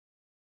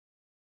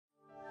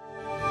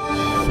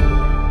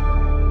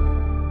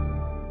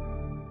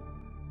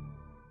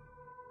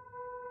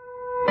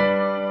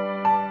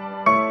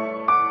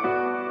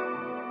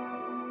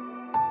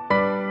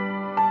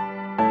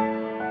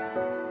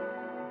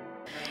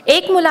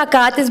Ek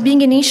Mulakat is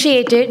being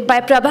initiated by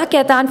Prabha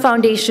Khaitan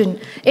Foundation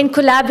in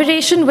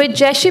collaboration with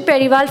Jayshree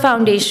Periwal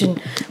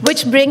Foundation,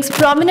 which brings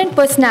prominent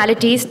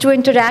personalities to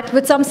interact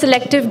with some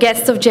selective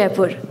guests of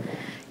Jaipur.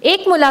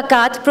 Ek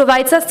Mulakat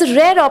provides us the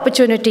rare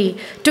opportunity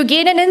to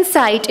gain an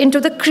insight into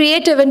the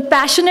creative and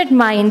passionate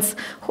minds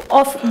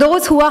of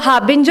those who are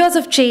harbingers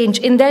of change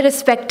in their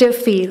respective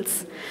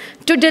fields.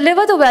 To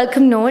deliver the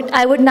welcome note,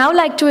 I would now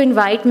like to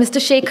invite Mr.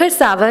 Shekhar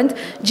Sawant,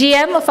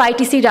 GM of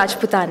ITC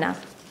Rajputana.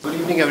 Good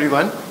evening,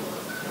 everyone.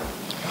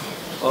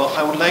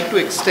 I would like to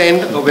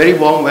extend a very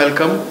warm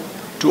welcome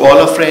to all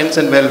our friends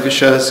and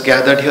well-wishers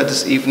gathered here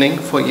this evening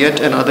for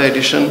yet another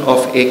edition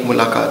of Ek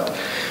Mulakat,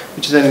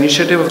 which is an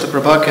initiative of the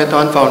Prabha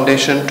Khaitan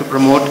Foundation to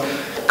promote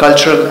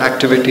cultural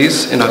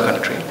activities in our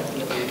country.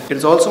 It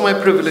is also my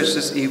privilege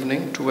this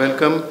evening to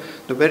welcome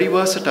the very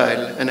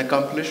versatile and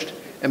accomplished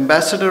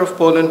Ambassador of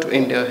Poland to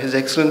India, His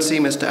Excellency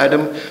Mr.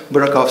 Adam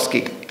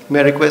Burakowski.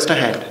 May I request a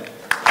hand?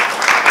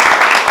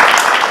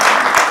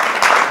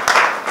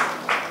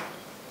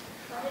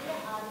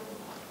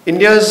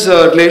 India's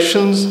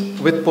relations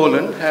with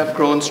Poland have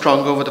grown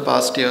stronger over the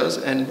past years,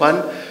 and in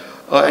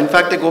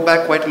fact, they go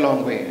back quite a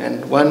long way.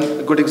 And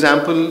one good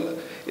example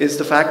is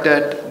the fact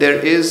that there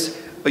is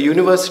a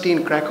university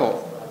in Krakow.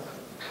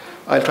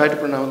 I'll try to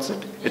pronounce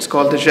it. It's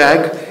called the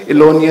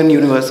Jagiellonian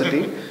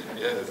University.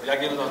 Yes,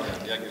 Jagiellonian.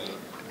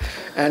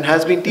 And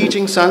has been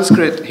teaching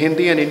Sanskrit,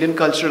 Hindi, and Indian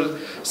cultural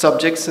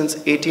subjects since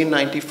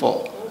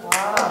 1894.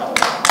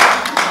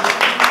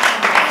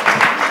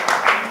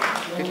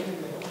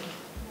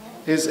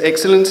 His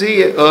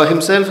Excellency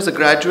himself is a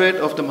graduate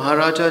of the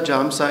Maharaja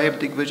Jam Sahib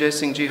Digvijay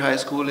Singh Ji High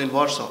School in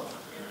Warsaw.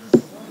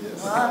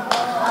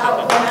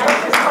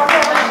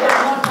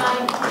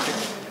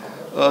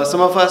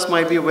 Some of us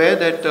might be aware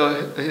that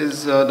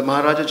the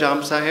Maharaja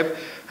Jam Sahib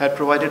had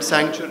provided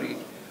sanctuary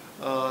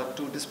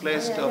to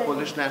displaced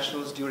Polish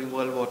nationals during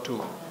World War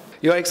II.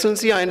 Your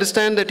Excellency, I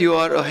understand that you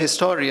are a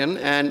historian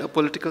and a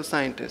political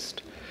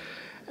scientist.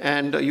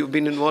 And you've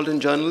been involved in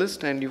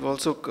journalism, and you've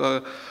also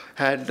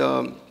had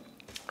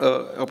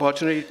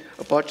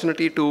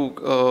opportunity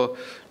to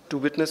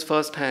witness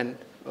firsthand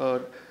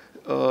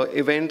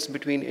events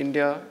between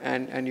India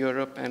and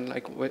Europe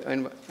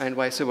and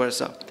vice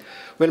versa.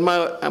 Well,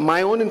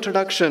 my own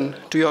introduction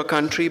to your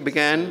country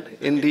began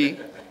in the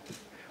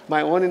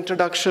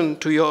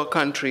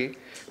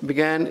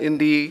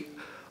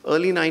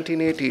early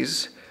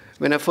 1980s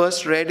when I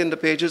first read in the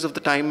pages of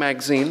the Time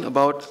magazine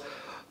about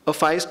a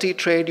feisty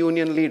trade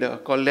union leader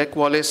called Lech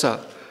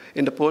Walesa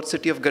in the port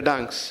city of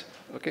Gdansk,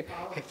 okay,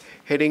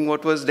 heading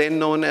what was then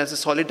known as a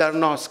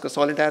Solidarnosc, a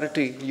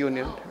solidarity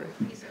union.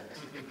 Right?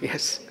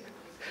 Yes.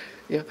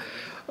 Yeah.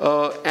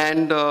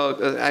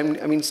 I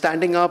mean,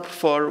 standing up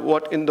for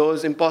what in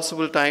those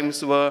impossible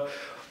times were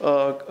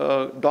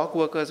dock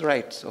workers'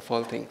 rights, of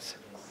all things.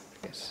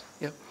 Yes.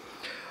 Yeah.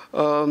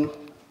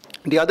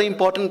 The other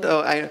important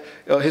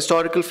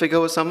historical figure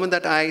was someone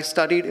that I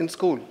studied in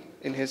school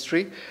in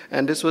history,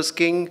 and this was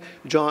King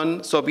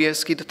John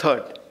Sobieski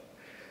III.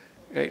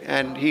 Right?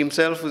 And he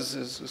himself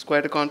was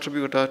quite a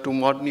contributor to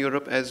modern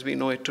Europe as we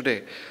know it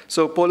today.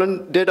 So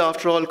Poland did,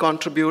 after all,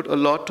 contribute a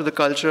lot to the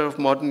culture of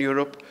modern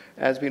Europe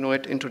as we know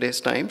it in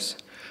today's times.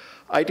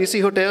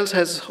 ITC Hotels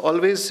has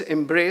always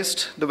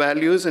embraced the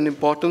values and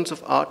importance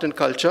of art and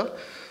culture,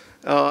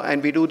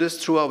 and we do this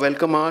through our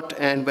Welcome Art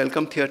and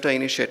Welcome Theatre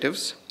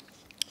initiatives,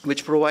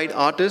 which provide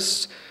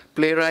artists,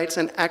 playwrights,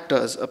 and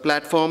actors a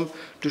platform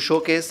to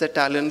showcase their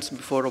talents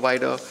before a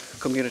wider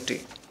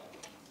community.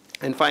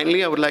 And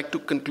finally, I would like to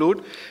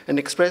conclude and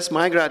express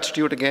my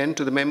gratitude again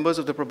to the members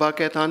of the Prabha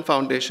Khaitan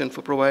Foundation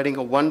for providing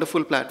a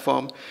wonderful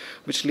platform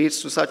which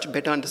leads to such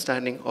better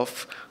understanding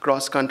of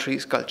cross-country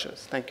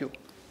cultures. Thank you.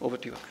 Over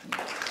to you.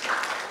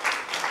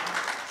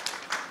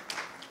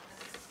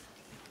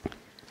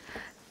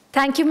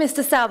 Thank you,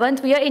 Mr.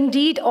 Sawant. We are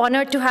indeed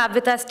honored to have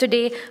with us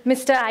today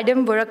Mr.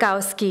 Adam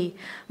Burakowski.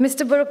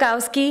 Mr.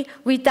 Burakowski,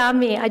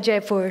 vitame a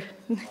Jaipur.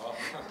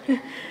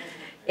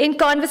 In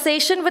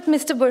conversation with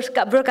Mr.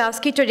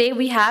 Burakowski today,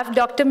 we have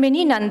Dr.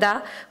 Mini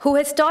Nanda, who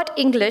has taught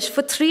English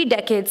for 3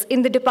 decades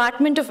in the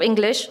Department of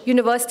English,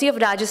 University of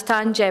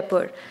Rajasthan,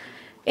 Jaipur.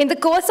 In the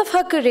course of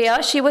her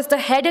career, she was the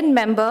head and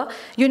member,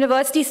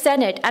 University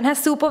Senate, and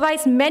has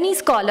supervised many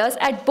scholars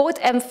at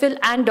both MPhil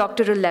and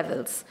doctoral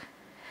levels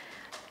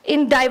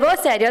in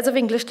diverse areas of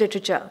English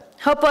literature.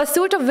 Her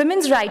pursuit of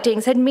women's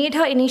writings had made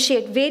her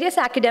initiate various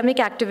academic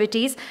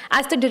activities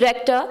as the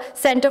director,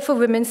 Center for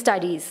Women's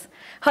Studies.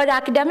 Her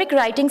academic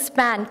writings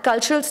span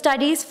cultural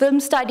studies, film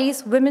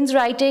studies, women's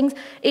writings,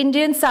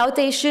 Indian, South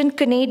Asian,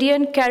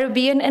 Canadian,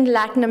 Caribbean, and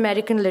Latin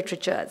American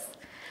literatures.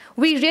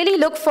 We really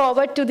look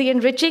forward to the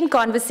enriching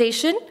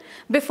conversation.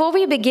 Before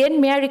we begin,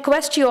 may I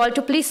request you all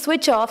to please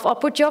switch off or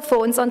put your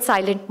phones on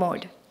silent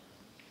mode.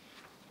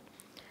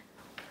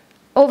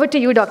 Over to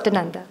you, Dr.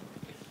 Nanda.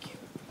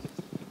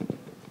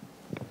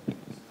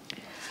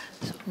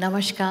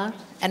 Namaskar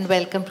and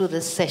welcome to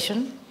this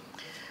session.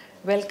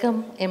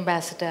 Welcome,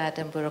 Ambassador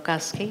Adam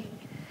Burakowski.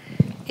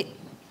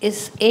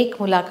 इस एक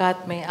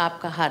मुलाकात में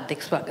आपका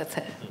हार्दिक स्वागत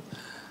है.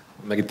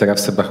 मेरी तरफ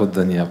से बहुत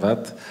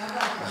धन्यवाद.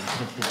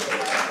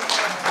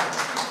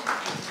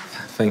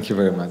 Thank you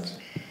very much.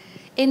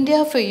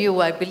 India for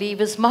you, I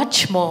believe, is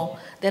much more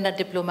than a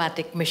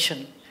diplomatic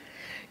mission.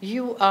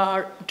 You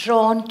are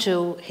drawn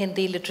to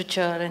Hindi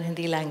literature and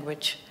Hindi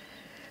language.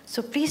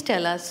 So please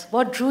tell us,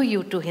 what drew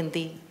you to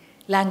Hindi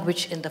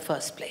language in the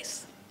first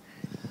place?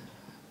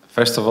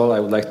 First of all, I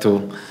would like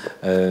to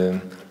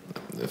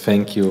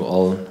thank you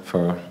all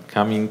for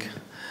coming,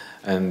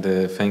 and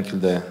thank you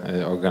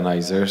the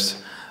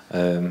organizers,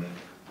 the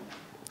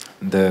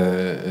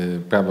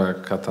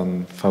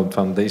Burakowski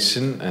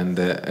Foundation and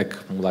the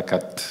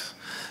Mulakat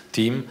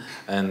team,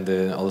 and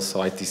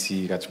also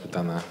ITC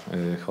Rajputana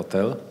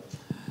Hotel.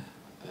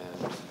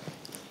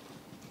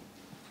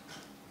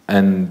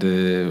 And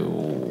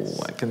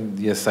I can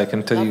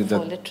tell you that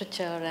for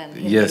literature and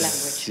Hindi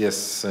language.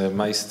 Yes,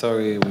 my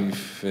story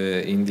with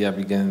India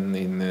began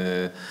in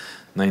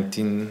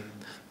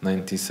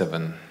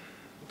 1997.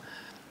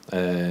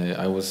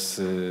 I was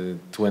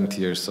 20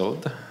 years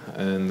old,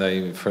 and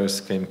I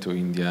first came to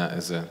India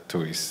as a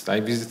tourist. I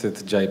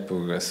visited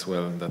Jaipur as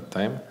well at that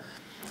time.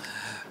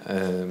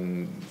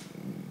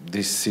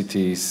 This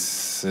city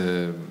is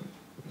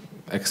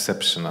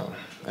exceptional,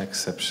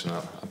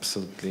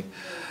 absolutely.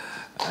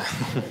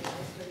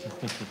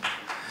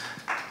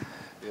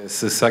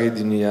 सारी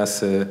दुनिया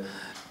से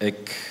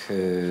एक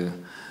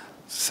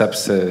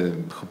सबसे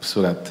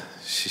खूबसूरत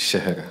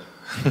शहर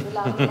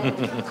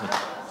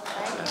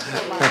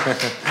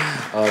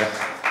और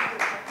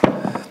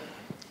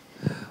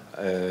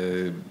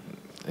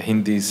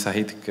हिंदी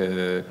साहित्य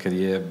के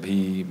लिए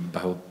भी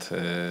बहुत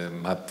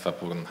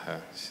महत्वपूर्ण है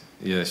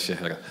ये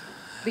शहर.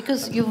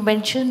 Because you've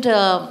mentioned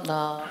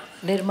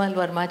Nirmal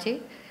Verma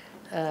ji,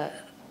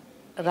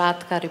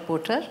 Raat Ka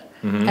Reporter,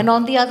 and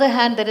on the other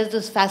hand, there is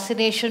this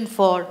fascination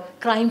for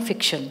crime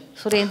fiction,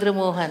 Surendra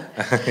Mohan.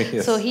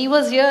 Yes. So he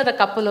was here a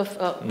couple of,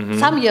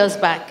 some years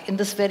back in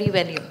this very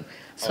venue.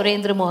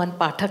 Surendra Mohan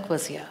Pathak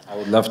was here. I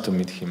would love to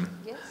meet him.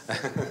 Yes.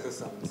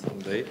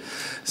 Someday.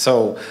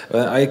 So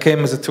I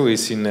came as a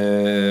tourist in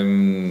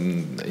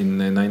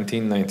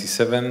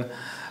 1997.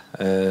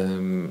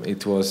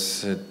 It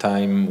was a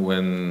time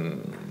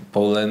when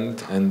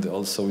Poland and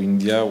also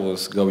India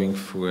was going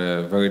through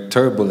a very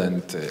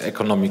turbulent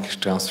economic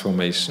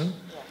transformation.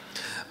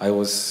 I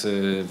was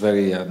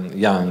very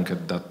young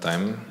at that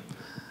time,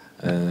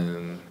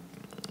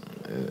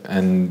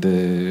 and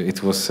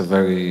it was a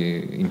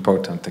very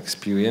important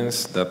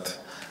experience that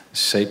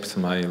shaped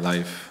my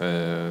life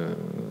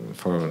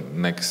for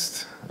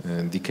next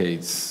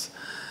decades.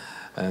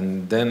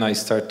 And then I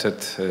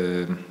started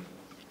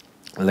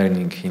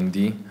learning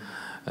Hindi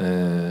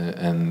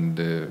and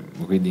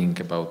reading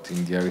about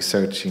India,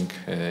 researching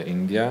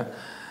India,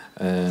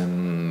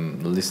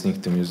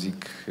 listening to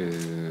music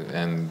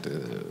and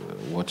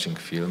watching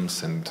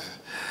films and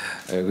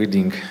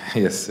reading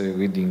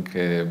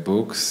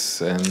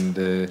books.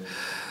 And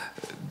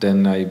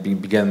then I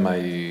began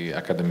my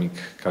academic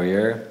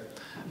career.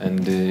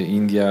 And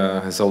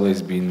India has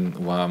always been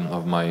one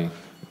of my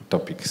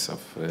topics of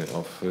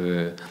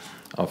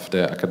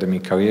the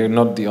academic career.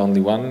 Not the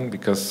only one,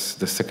 because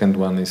the second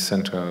one is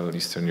Central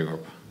Eastern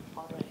Europe,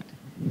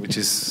 which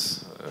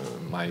is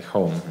my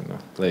home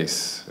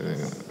place.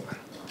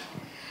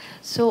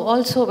 So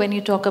also when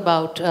you talk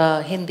about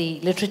Hindi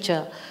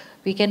literature,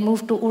 we can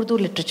move to Urdu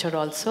literature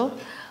also.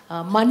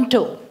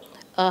 Manto,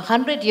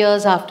 100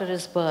 years after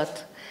his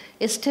birth,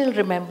 is still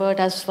remembered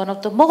as one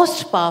of the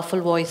most powerful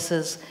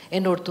voices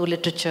in Urdu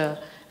literature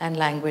and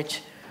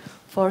language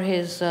for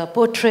his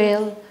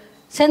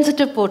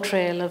sensitive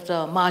portrayal of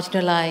the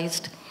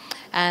marginalized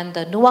and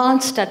the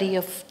nuanced study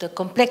of the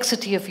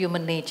complexity of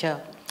human nature,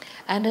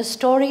 and his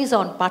stories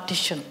on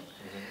partition.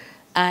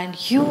 And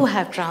you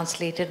have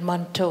translated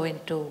Manto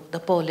into the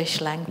Polish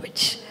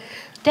language.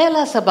 Tell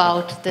us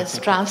about this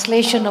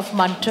translation of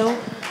Manto.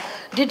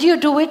 Did you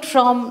do it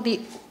from the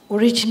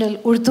original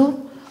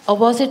Urdu, or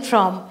was it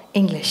from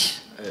English?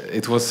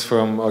 It was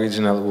from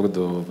original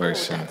Urdu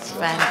version. That's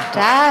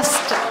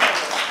fantastic.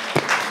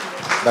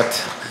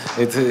 But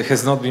it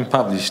has not been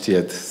published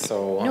yet.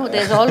 So no,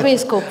 there's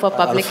always scope for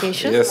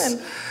publication. Yes,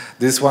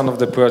 this is one of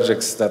the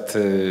projects that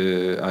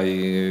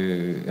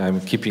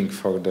I'm keeping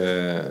for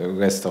the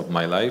rest of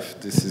my life.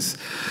 This is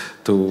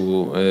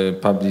to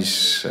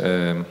publish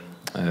a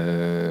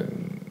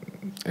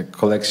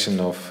collection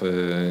of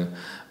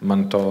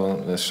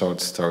Manto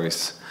short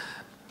stories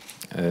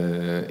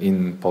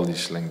in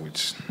Polish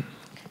language.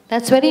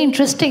 That's very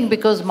interesting,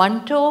 because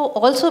Manto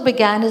also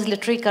began his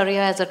literary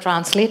career as a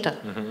translator.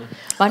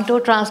 Manto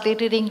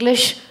translated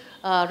English,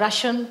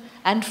 Russian,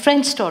 and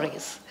French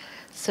stories.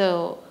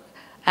 So,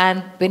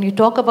 and when you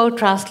talk about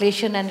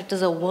translation, and it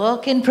is a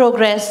work in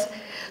progress,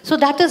 so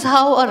that is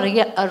how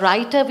a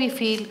writer, we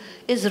feel,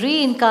 is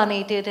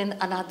reincarnated in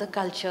another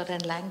culture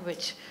and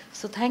language.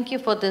 So thank you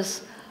for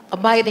this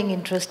abiding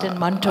interest in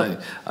Manto.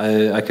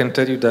 I can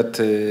tell you that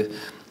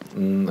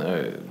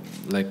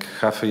like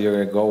half a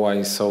year ago,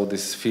 I saw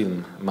this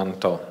film,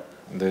 Manto.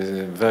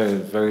 The very,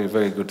 very,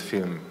 very good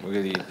film.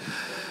 Really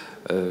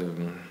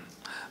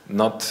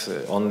not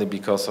only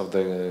because of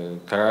the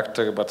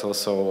character, but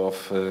also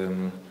of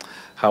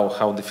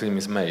how the film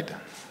is made.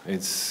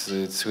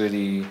 It's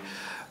really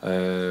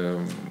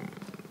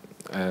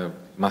a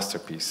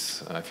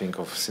masterpiece, I think,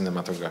 of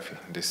cinematography.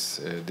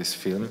 This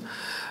film.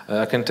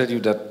 I can tell you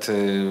that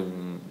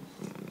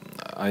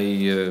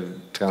I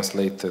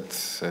translated.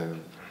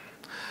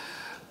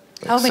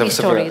 How many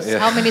stories? Yeah.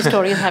 How many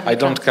stories have you I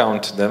don't translated?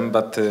 count them,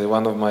 but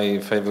one of my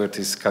favorite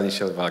is Kali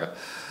Shelvar.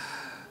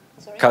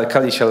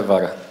 Kali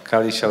Shelvar.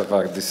 Kali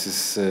Shelvar. This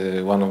is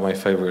one of my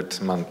favorite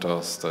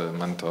Manto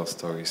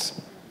stories,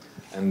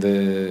 and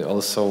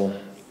also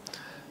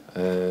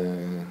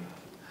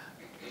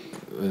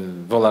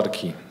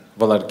Volarki.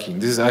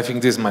 Volarki. I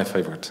think this is my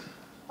favorite.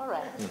 All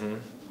right.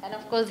 And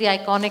of course, the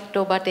iconic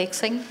Toba Tek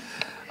Singh.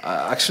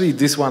 Actually,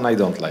 this one I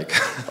don't like.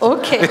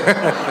 Okay,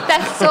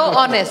 that's so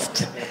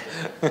honest.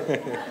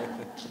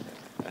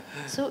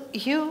 So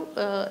you,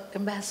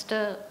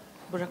 Ambassador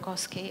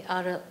Burakowski,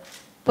 are a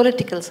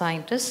political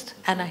scientist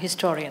and a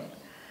historian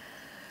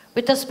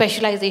with a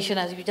specialization,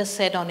 as you just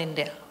said, on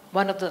India.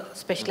 One of the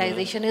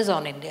specialization is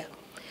on India.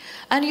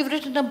 And you've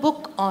written a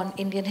book on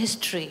Indian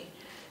history,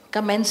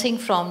 commencing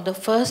from the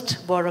first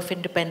War of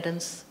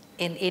Independence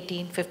in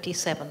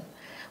 1857,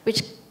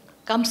 which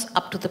comes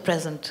up to the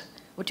present.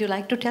 Would you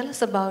like to tell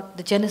us about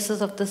the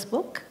genesis of this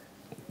book?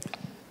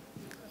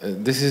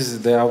 This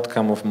is the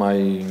outcome of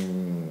my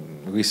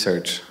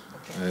research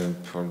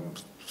for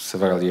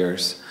several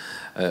years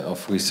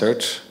of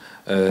research.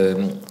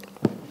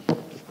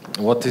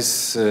 What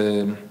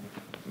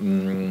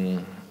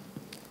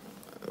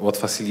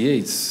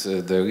facilitates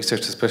the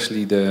research,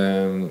 especially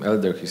the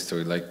elder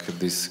history, like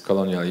this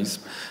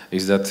colonialism,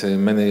 is that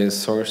many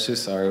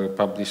sources are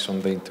published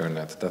on the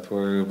internet that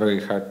were very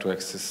hard to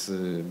access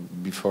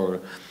before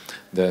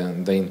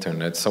the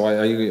internet. So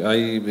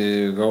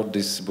I wrote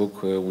this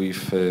book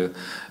with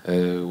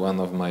one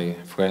of my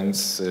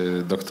friends,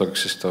 Dr.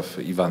 Krzysztof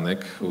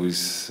Iwanek, who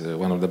is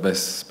one of the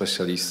best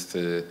specialists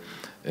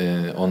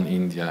on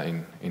India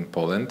in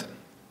Poland.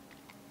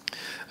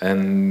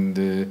 And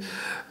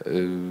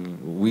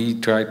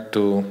we tried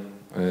to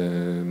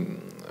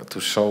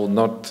show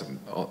not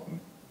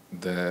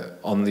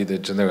only the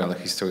general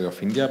history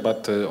of India,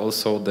 but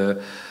also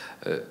the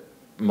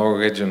more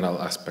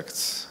regional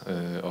aspects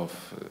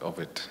of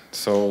it.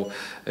 So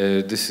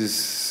this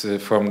is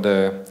from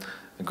the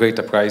Great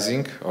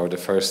Uprising, or the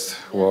First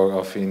War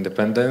of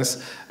Independence,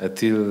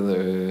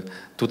 till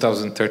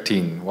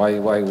 2013.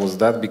 Why was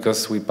that?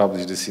 Because we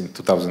published this in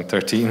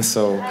 2013,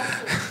 so... It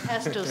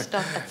has to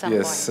stop at some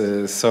yes,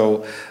 point.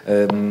 so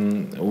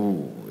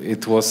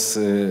it was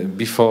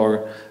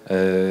before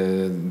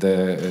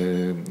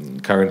the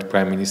current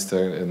Prime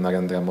Minister,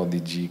 Narendra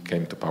Modi ji,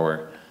 came to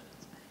power.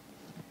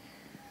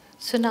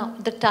 So now,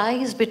 the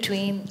ties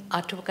between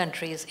our two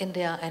countries,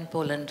 India and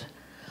Poland,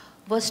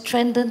 was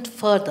strengthened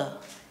further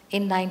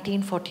in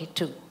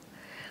 1942,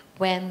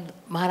 when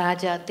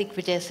Maharaja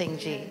Digvijay Singh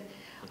Ji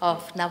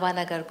of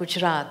Navanagar,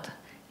 Gujarat,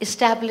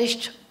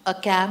 established a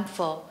camp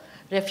for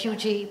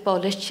refugee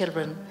Polish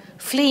children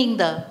fleeing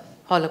the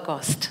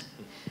Holocaust.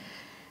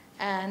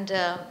 And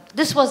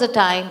this was a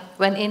time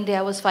when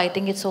India was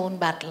fighting its own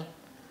battle,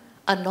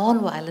 a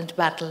non-violent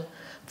battle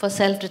for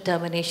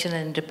self-determination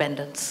and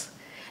independence.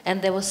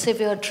 And there was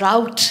severe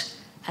drought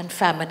and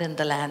famine in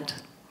the land.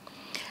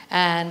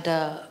 And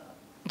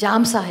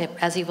Jam Sahib,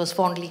 as he was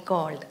fondly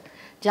called,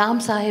 Jam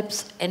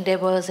Sahib's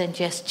endeavors and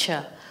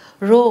gesture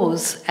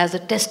rose as a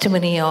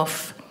testimony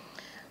of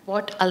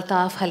what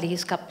Altaf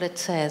Ali's couplet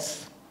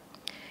says,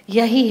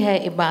 Yahi hai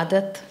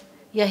ibadat,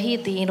 yahi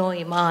deeno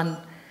iman,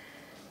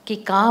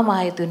 ki kaam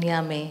aaye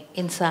dunya mein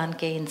insan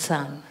ke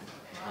insan.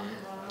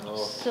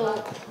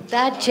 So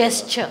that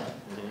gesture,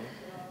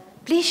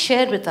 please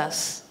share with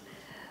us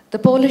the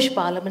Polish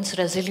Parliament's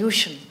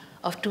resolution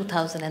of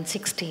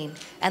 2016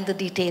 and the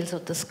details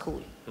of the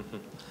school.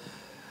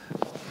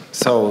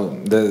 So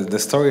the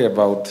story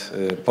about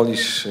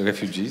Polish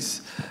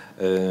refugees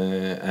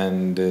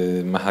and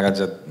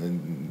Maharaja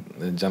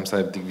Jam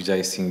Sahib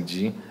Digvijay Singh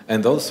Ji,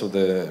 and also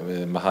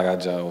the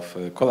Maharaja of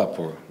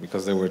Kolhapur,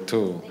 because there were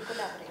two.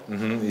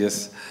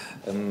 Yes,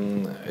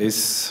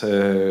 is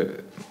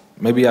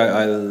maybe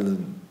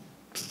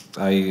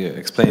I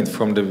explained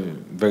from the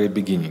very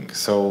beginning.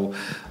 So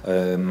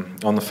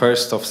on the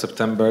 1st of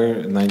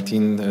September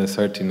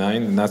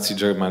 1939, Nazi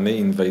Germany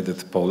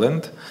invaded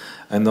Poland,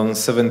 and on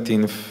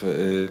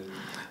 17th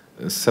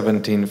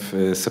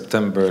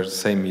September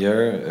same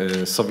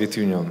year, Soviet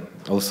Union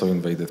also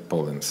invaded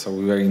Poland. So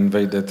we were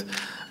invaded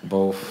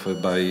both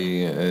by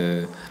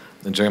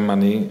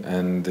Germany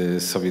and the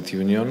Soviet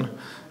Union,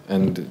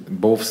 and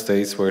both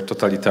states were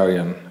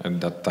totalitarian at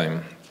that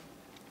time.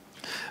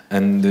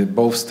 And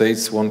both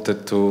states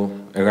wanted to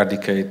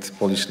eradicate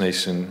Polish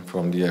nation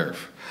from the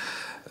earth.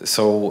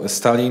 So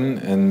Stalin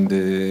and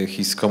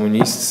his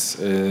communists,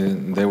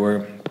 they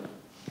were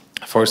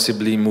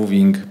forcibly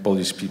moving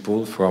Polish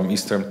people from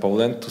eastern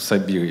Poland to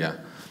Siberia,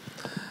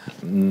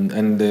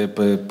 and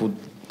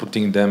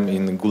putting them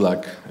in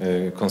Gulag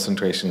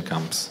concentration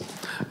camps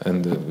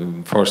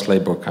and forced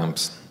labor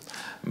camps.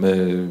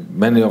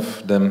 Many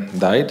of them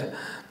died,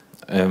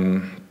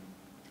 and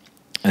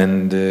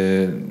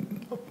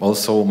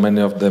also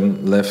many of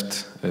them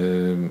left,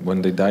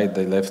 when they died,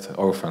 they left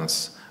orphan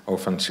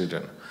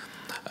children.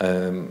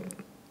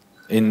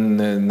 In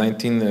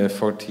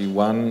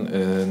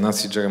 1941,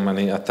 Nazi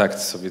Germany attacked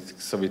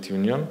Soviet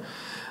Union,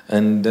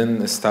 and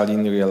then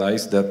Stalin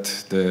realized that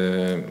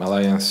the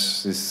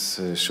alliances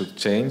should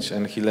change,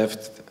 and he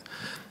let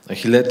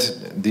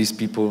these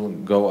people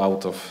go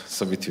out of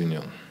Soviet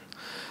Union.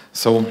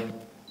 So,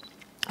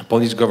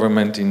 Polish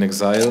government in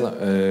exile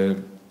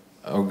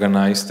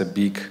organized a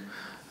big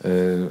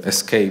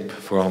escape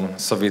from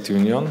Soviet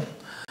Union,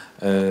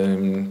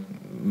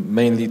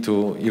 mainly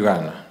to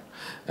Iran,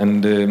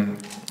 and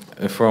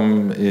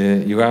from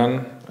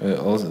Iran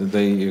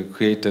they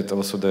created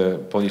also the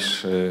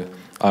Polish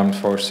armed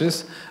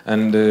forces,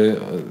 and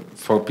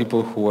for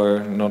people who were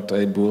not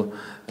able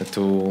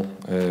to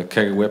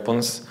carry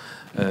weapons,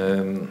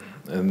 and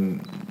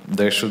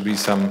there should be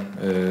some,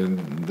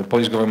 the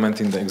Polish government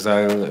in the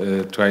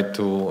exile tried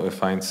to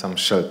find some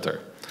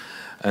shelter.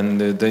 And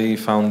they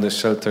found the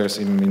shelters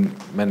in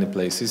many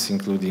places,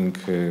 including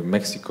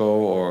Mexico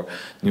or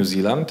New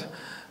Zealand.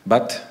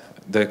 But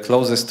the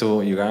closest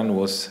to Iran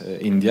was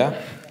India.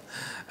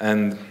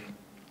 And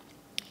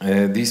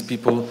these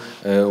people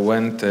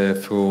went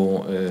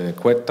through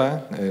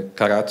Quetta,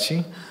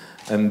 Karachi,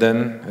 and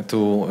then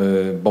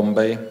to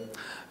Bombay.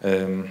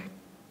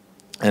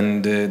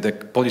 And the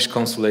Polish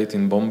consulate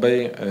in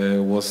Bombay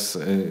was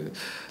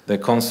the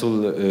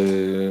consul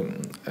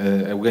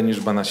Eugeniusz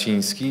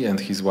Banasiński and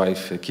his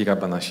wife Kira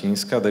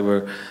Banasińska. They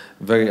were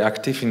very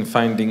active in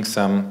finding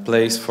some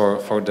place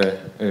for the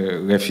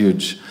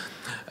refuge.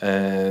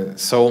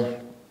 So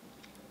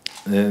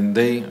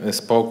they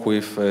spoke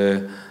with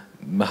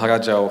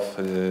Maharaja of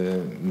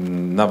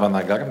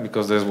Navanagar,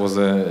 because there was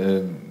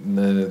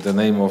the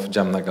name of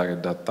Jamnagar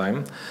at that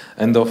time,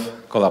 and of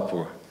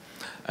Kolhapur.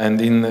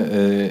 And in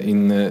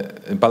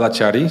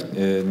Balachari,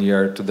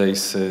 near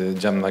today's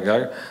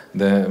Jamnagar,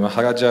 the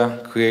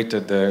Maharaja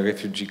created a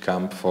refugee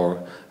camp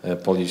for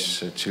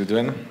Polish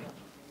children.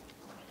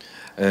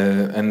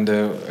 And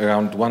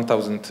around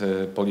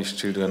 1,000 Polish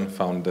children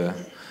found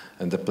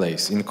the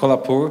place. In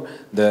Kolhapur,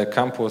 the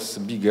camp was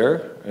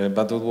bigger,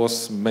 but it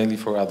was mainly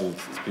for adult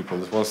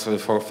people. It was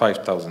for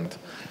 5,000.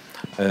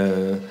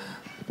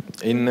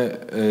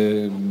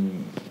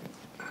 In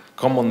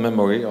common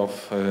memory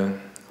of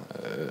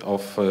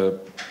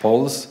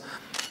Poles,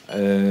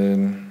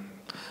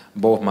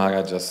 both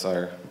Maharajas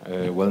are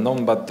well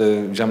known, but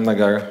the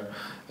Jamnagar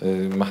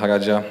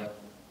Maharaja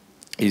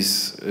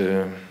is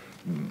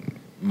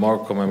more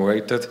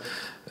commemorated,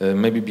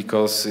 maybe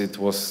because it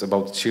was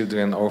about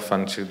children,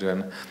 orphan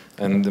children,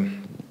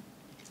 and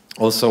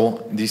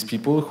also these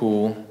people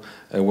who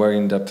were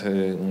in that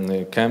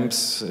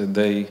camps,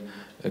 they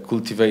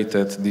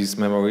cultivated these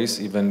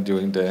memories even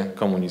during the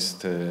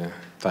communist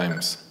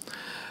times.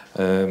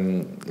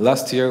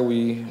 Last year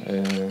we,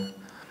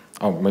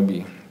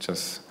 maybe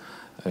just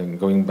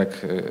going back,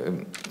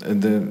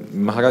 the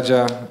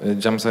Maharaja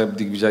Jamsaheb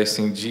Digvijay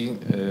Singh Ji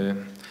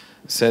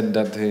said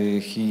that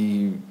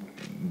he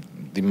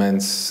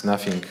demands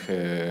nothing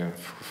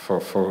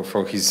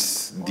for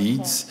his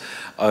deeds.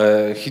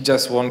 He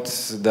just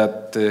wanted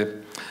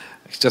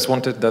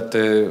that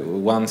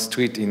one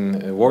street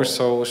in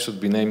Warsaw should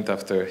be named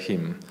after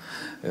him.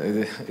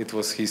 It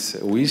was his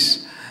wish,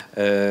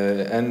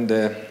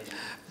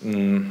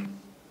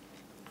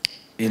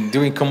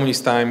 during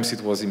communist times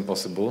it was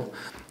impossible,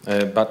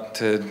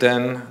 but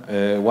then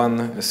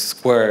one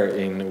square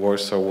in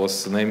Warsaw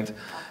was named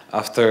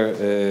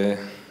after,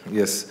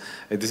 this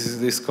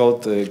is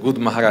called Good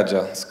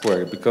Maharaja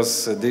Square,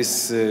 because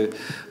this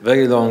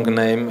very long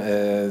name,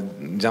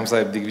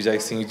 Jamsaheb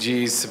Digvijay Singh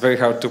Ji, is very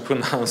hard to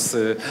pronounce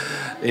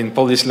in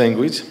Polish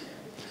language.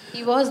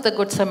 He was the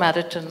Good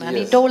Samaritan, and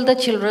he told the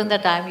children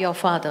that I'm your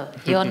father.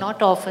 You're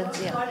not orphans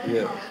here.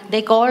 Yeah.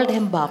 They called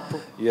him Bapu.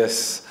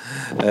 Yes.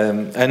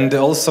 And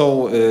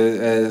also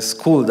a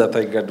school that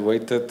I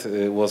graduated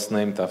was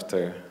named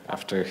after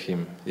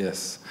him.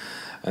 Yes.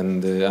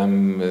 And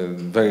I'm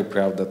very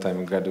proud that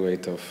I'm a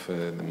graduate of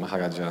the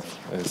Maharaja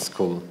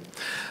school.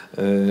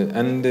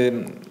 And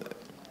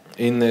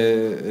in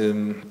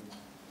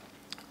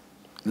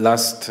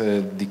last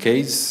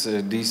decades,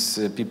 these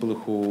people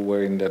who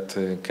were in that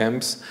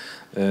camps,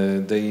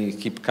 they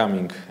keep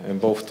coming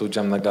both to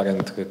Jamnagar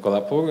and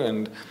Kolhapur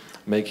and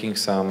making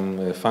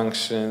some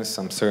functions,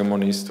 some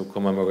ceremonies to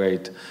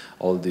commemorate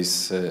all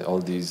these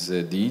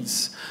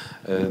deeds.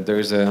 There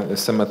is a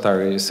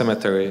cemetery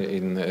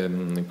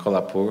in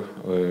Kolhapur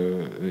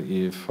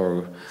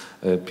for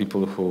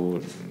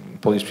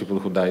Polish people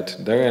who died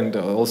there, and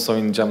also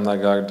in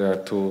Jamnagar there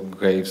are two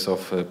graves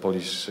of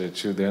Polish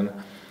children.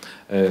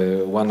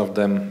 One of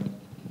them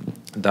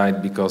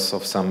died because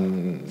of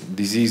some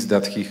disease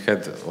that he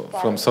had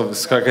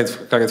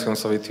carried from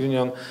Soviet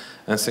Union,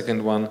 and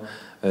second one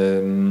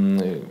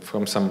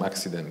from some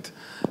accident.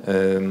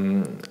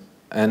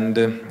 And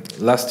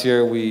last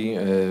year we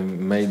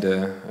made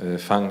a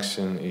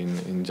function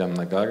in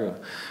Jamnagar.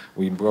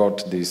 We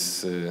brought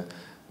this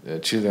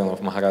children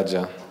of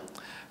Maharaja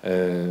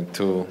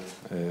to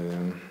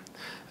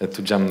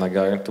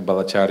Jamnagar, to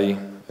Balachari,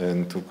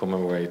 and to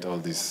commemorate all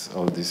these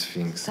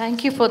things.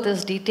 Thank you for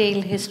this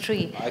detailed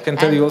history. I can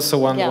tell you also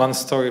one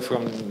story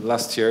from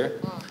last year,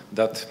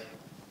 that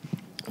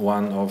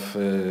one of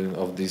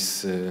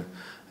these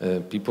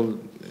people,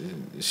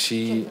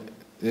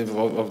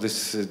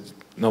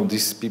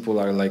 these people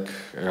are like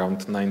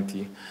around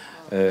 90.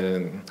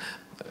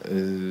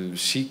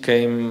 She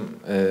came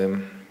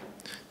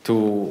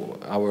to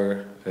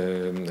our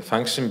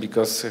function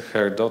because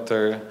her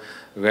daughter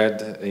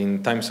read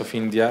in Times of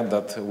India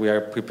that we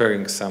are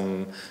preparing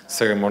some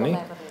ceremony,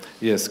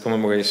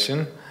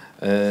 commemoration,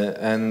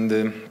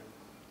 and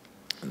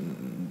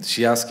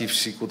she asked if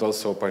she could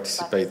also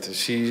participate.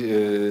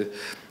 She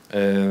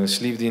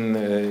lived in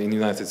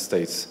United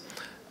States,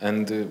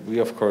 and we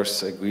of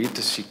course agreed.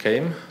 She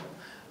came,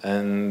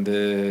 and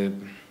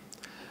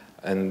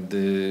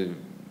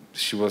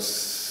she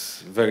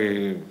was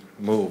very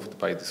moved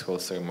by this whole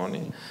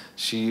ceremony.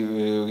 She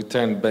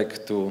returned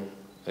back to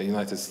the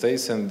United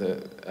States, and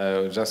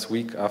just a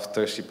week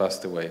after she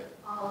passed away.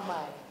 Oh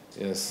my.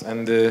 Yes,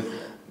 and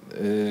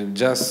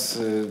just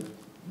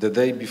the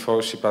day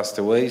before she passed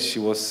away, she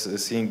was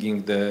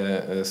singing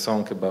the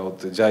song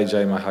about Jai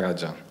Jai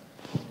Maharaja.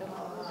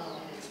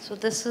 So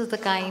this is the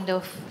kind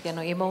of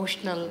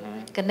emotional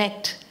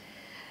connect,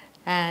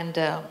 and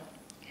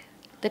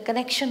the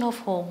connection of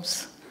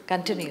homes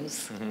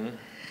continues.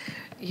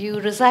 You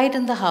reside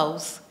in the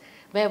house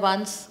where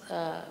once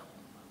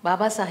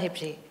Baba Sahib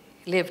Ji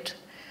lived.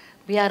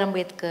 B.R.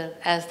 Ambedkar,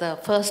 as the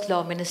first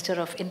law minister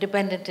of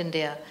independent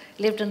India,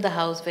 lived in the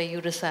house where you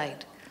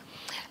reside.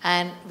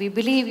 And we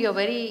believe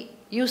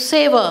you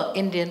savor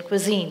Indian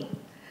cuisine.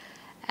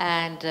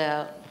 And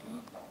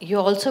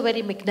you're also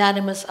very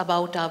magnanimous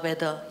about our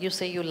weather. You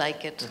say you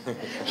like it.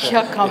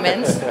 Your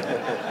comments?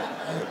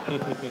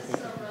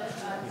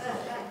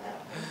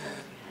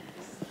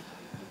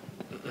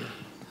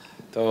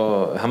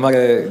 तो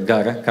हमारे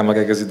घर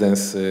हमारे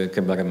residence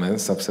के बारे में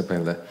सबसे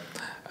पहले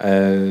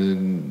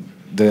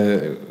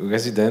the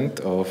resident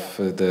of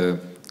the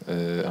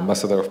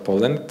ambassador of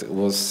Poland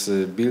was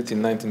built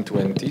in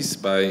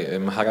 1920s by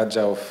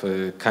Maharaja of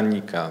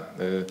Kanika,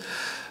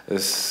 a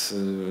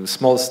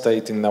small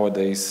state in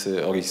nowadays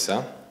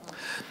Orissa.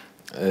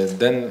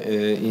 Then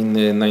in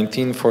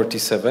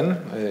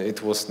 1947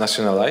 it was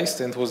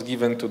nationalized and was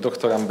given to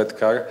Dr.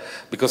 Ambedkar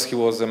because he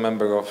was a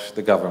member of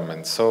the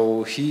government.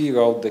 So he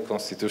wrote the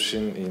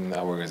constitution in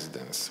our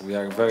residence. We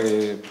are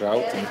very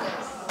proud.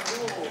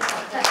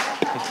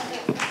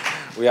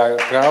 We are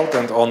proud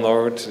and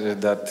honored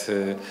that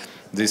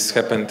this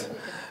happened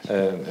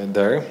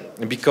there,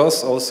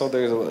 because also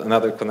there is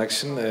another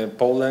connection.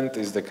 Poland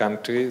is the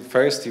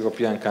first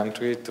European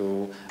country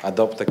to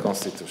adopt a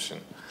constitution.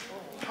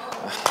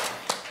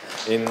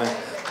 In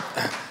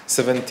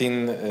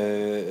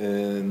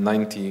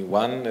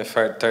 1791,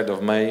 3rd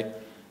of May,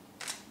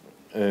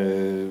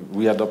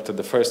 we adopted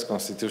the first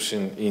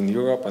constitution in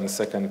Europe and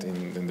second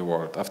in the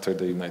world after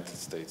the United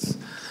States.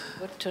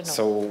 Good to know.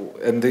 So,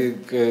 and the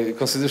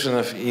Constitution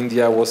of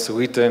India was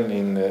written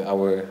in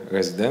our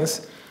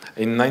residence.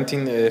 In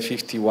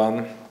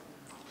 1951,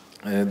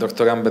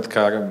 Dr.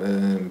 Ambedkar,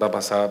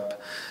 Baba Sahib,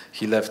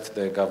 he left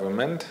the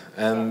government,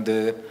 and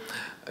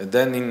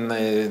then in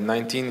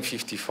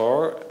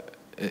 1954,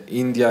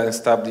 India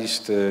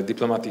established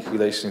diplomatic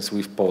relations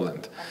with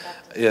Poland.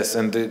 Yes,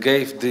 and they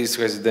gave this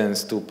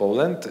residence to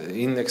Poland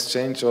in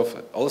exchange of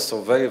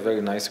also very,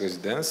 very nice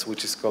residence,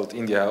 which is called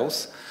India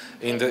House.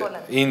 In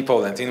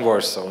Poland, in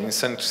Warsaw, in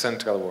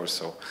central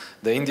Warsaw.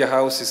 The India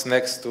House is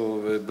next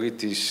to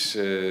British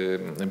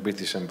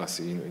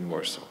embassy in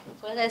Warsaw.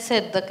 So as I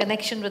said, the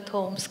connection with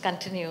homes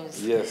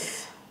continues.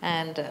 Yes.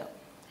 And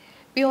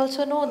we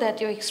also know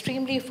that you're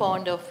extremely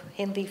fond of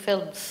Hindi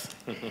films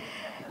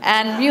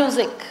and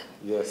music.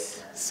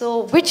 Yes.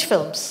 So which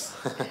films?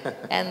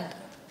 And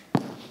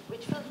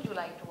which films do you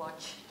like to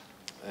watch?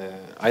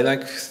 I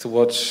like to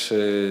watch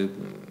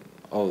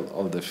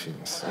all the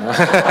films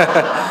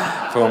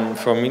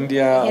from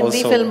India.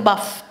 Hindi also, film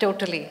buff,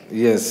 totally.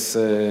 Yes.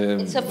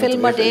 It's a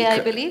film a day, I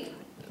believe.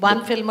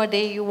 One film a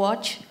day you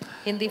watch,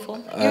 Hindi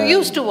film. You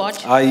used to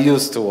watch. I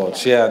used to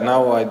watch. Yeah.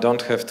 Now I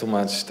don't have too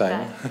much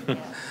time.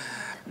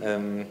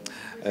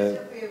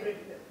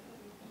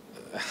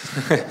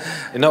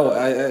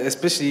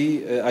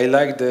 Especially I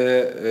like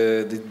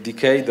the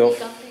decade of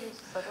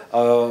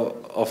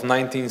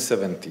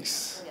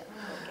 1970s,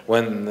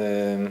 when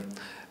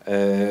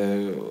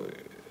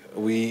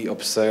we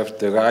observed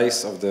the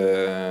rise of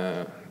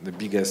the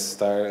biggest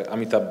star,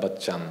 Amitabh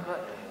Bachchan.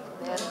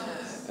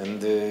 And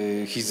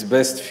his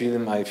best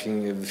film, I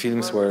think,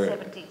 films were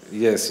 70s.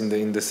 Yes, in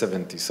the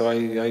 70s. So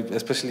I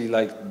especially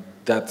like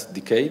that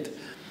decade.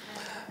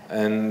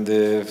 And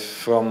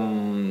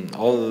from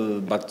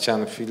all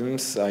Bachchan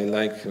films, I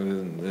like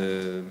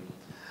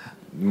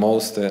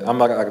most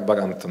Amar Akbar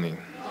Anthony.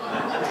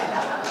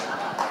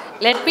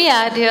 Let me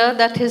add here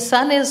that his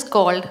son is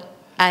called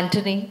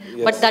Anthony,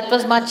 yes. But that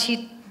was much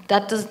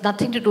that has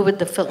nothing to do with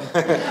the film.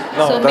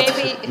 No, so that,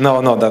 maybe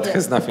no, that yeah.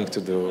 has nothing to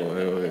do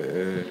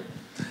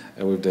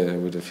with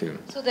the film.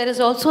 So there is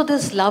also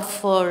this love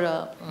for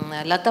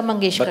Lata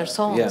Mangeshkar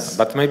songs. Yeah,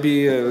 but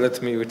maybe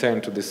let me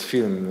return to this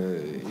film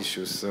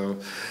issue. So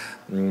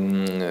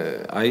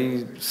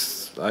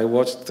I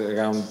watched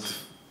around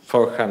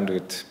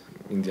 400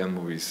 Indian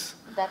movies.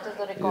 That is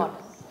the record.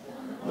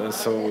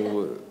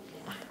 So,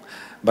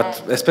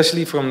 but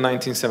especially from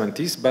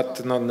 1970s,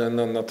 but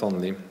not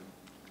only,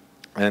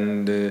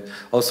 and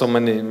also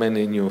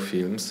many new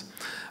films.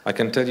 I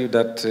can tell you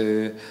that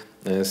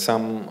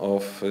some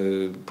of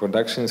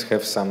productions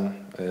have some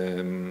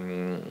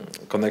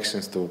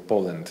connections to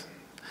Poland.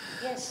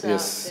 Yes,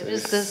 there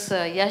is this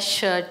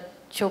Yash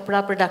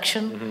Chopra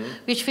production,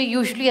 which we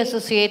usually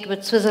associate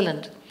with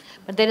Switzerland.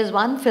 But there is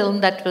one film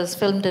that was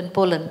filmed in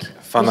Poland.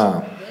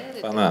 Fana.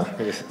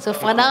 Yes. So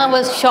Fana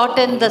was shot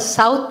in the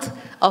south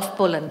of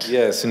Poland.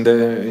 Yes, in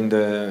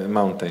the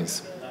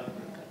mountains.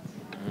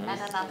 And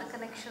another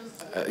connection?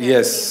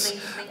 Yes.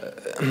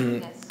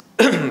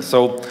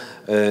 So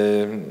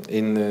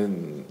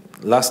in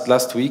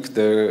last week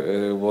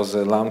there was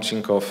a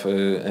launching of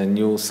a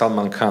new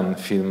Salman Khan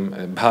film,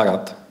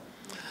 Bharat.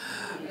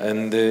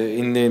 And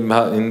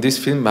in this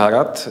film,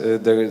 Bharat,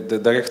 the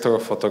director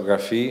of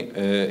photography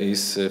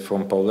is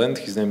from Poland.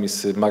 His name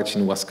is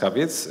Marcin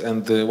Łaskawiec,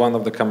 and one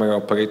of the camera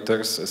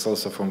operators is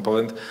also from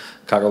Poland,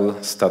 Karol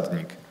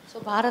Stadnik.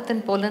 So Bharat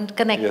and Poland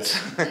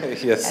connect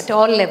yes. at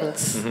all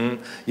levels.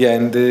 Yeah,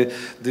 and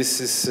this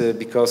is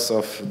because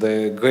of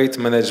the great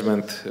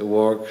management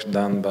work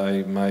done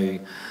by my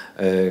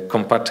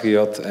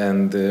compatriot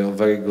and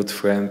very good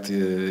friend,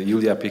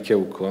 Julia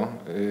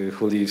Piekiełko,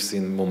 who lives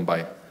in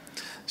Mumbai.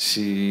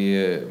 She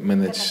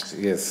managed,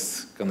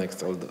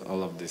 connect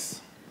all of this.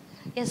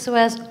 Yes, so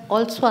I was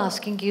also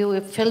asking you,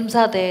 if films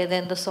are there,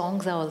 then the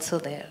songs are also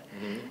there.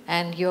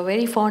 And you're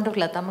very fond of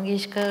Lata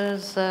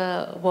Mangeshkar's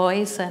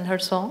voice and her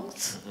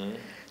songs.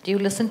 Do you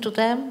listen to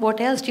them? What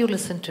else do you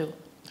listen to?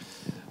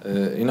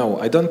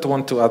 I don't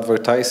want to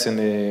advertise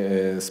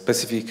any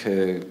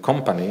specific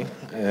company,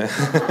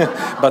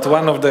 but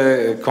one of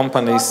the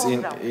companies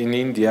in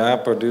India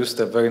produced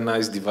a very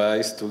nice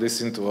device to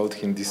listen to old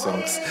Hindi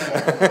songs.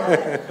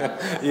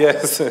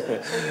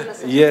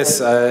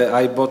 Yes,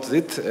 I bought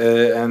it,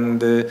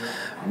 and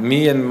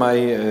me and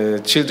my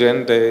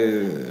children,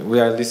 we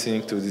are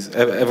listening to this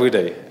every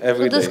day.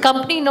 So this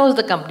company knows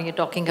the company you're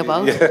talking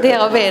about. Yeah. They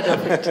are aware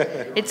of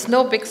it. It's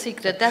no big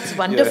secret. That's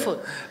wonderful.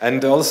 Yeah.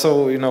 And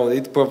also,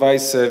 it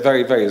provides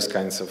various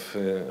kinds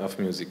of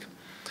music.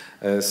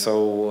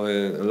 So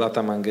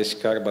Lata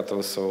Mangeshkar, but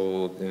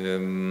also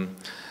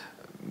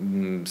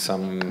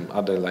some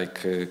other like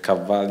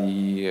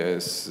Qawwali,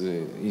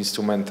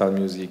 instrumental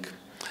music.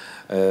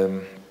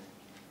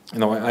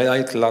 I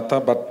like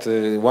Lata, but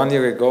 1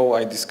 year ago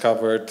I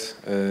discovered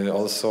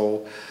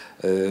also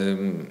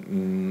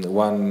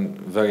one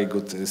very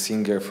good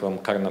singer from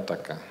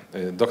Karnataka,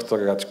 Dr.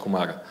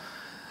 Rajkumar.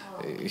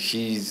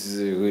 He's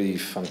really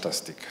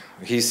fantastic.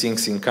 He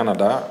sings in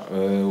Canada,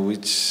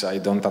 which I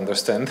don't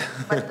understand.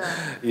 But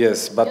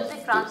yes, but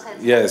music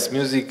transcends. Yes,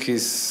 music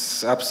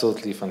is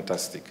absolutely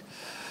fantastic.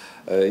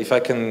 If I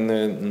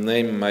can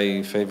name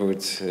my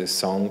favorite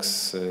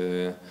songs,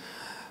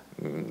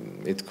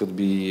 it could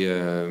be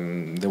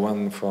the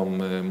one from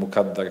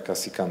Muqaddar Ka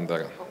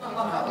Sikandar.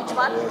 Which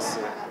one? Yes.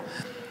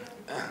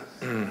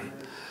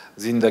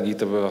 Zindagi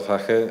to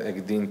bewafahe,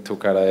 ek din tu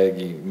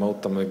karaegi,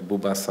 mautam ek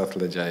buba sat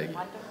le jaegi.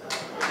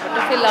 What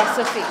a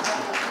philosophy.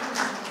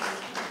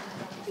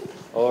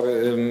 Or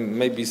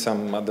maybe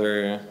some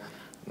other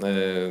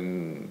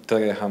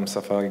Tere Ham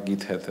Safar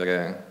Git Hai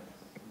Tere.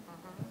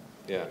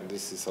 Yeah,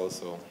 this is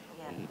also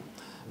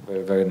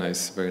very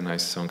nice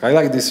song. I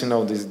like this,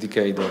 this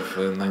decade of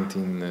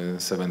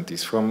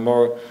 1970s. From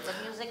more the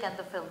music and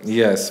the films.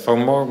 Yes,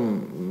 from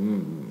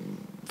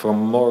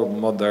more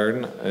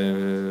modern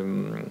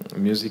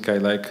music, I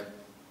like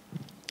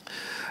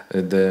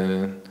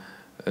the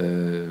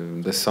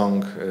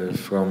song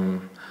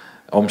from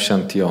Om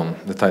Shanti Om,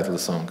 the title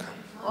song.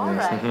 All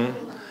right.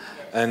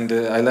 And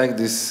I like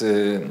this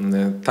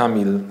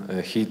Tamil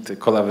hit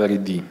Kolaveri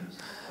D.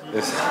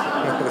 Yes.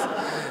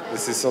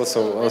 This is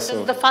also This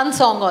is the fun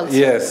song also.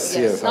 Yes.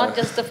 Not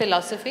just the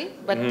philosophy,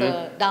 but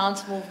the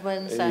dance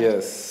movements. And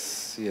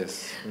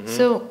Yes.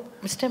 So,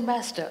 Mr.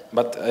 Ambassador.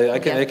 But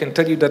I can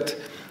tell you that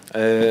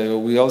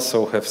we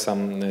also have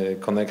some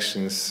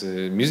connections,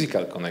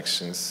 musical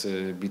connections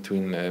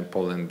between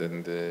Poland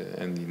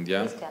and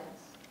India.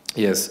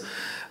 Yes.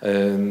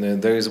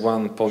 There is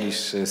one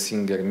Polish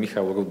singer,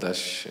 Michał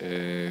Rudaś,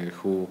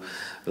 who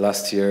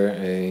last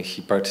year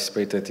he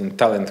participated in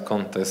talent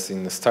contest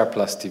in Star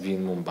Plus TV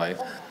in Mumbai.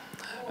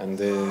 And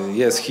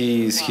yes,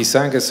 he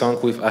sang a song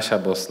with Asha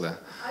Bhosle.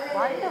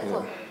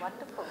 Wonderful.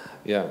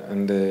 Yeah,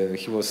 and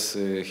he was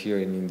here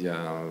in India,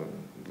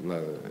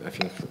 I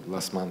think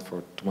last month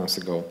or 2 months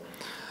ago.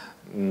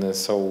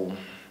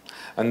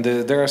 And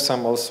there are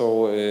some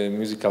also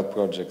musical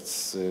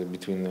projects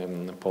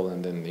between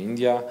Poland and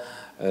India.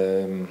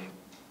 In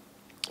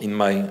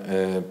my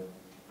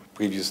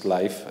previous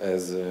life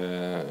as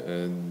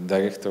a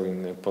director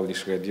in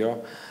Polish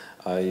radio,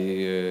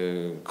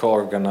 I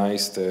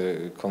co-organized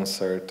a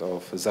concert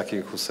of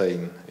Zakir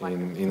Hussain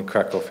in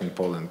Krakow in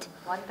Poland.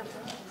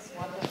 Wonderful.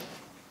 Wonderful.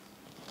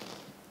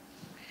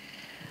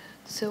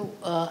 So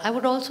I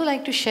would also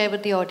like to share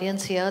with the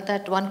audience here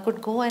that one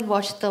could go and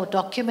watch the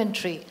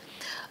documentary,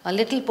 A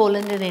Little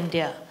Poland in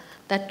India,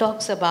 that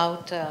talks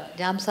about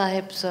Jam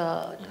Sahib's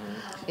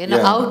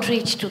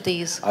outreach to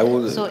these. I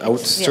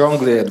would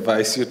strongly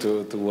advise you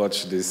to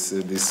watch this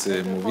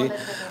movie,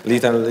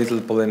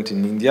 Little Poland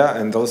in India,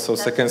 and also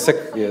second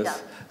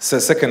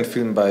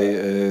film by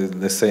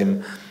the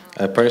same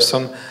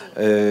person,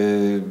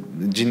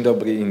 Dzień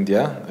Dobry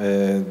India.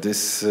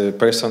 This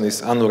person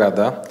is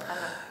Anuradha,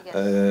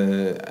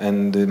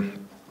 and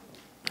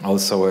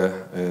also a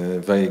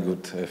very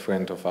good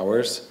friend of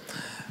ours.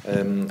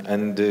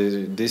 And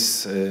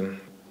this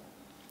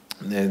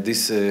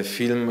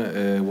film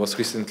was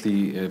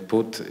recently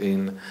put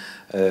in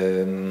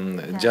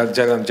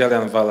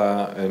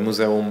Jallianwala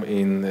Museum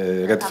in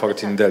Red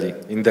Fort in Delhi.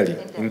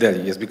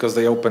 Yes, because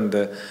they opened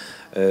the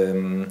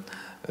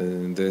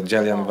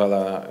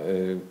Jallianwala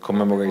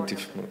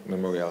commemorative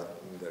memorial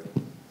in Delhi.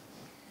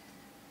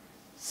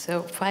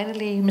 So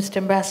finally, Mr.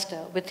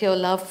 Ambassador, with your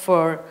love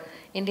for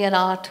Indian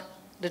art,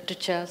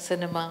 literature,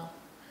 cinema,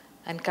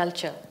 and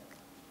culture,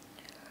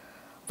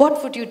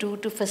 what would you do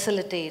to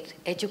facilitate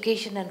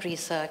education and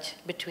research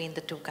between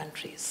the two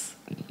countries?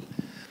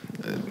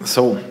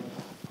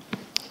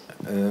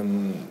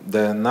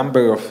 The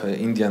number of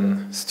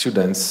Indian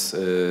students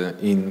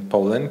in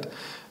Poland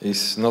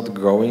is not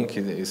growing,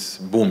 it is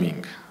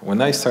booming.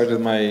 When I started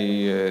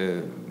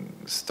my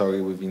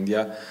story with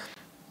India,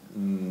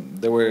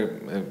 there were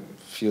a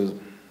few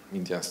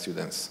Indian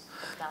students.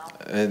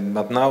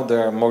 But now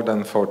there are more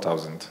than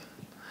 4,000.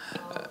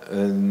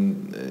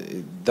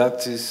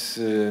 That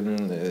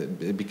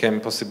became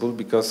possible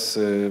because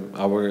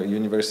our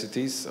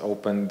universities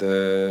opened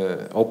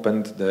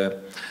the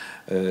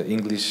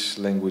English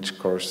language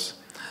course,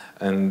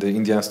 and the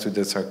Indian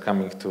students are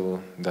coming to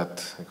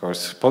that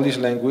course. Polish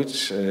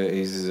language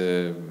is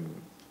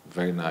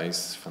very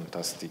nice,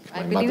 fantastic.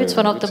 I believe it's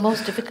one of the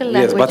most difficult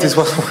languages. Yes, but it's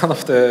one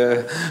of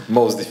the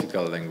most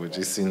difficult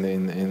languages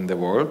in the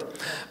world.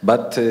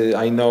 But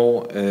I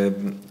know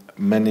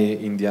many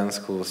Indians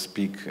who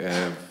speak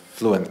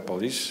fluent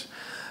Polish.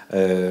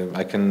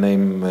 I can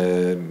name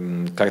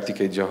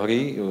Kartikej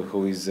Johri,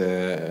 who is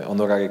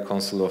honorary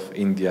consul of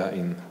India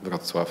in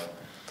Wrocław.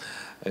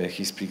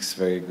 He speaks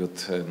very good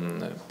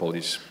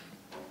Polish.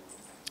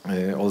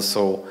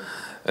 Also,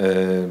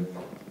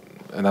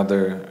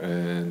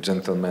 another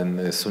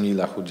gentleman, Sunil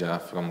Ahuja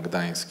from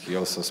Gdańsk, he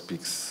also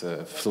speaks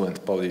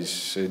fluent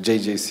Polish.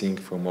 JJ Singh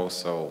from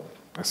Warsaw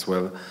as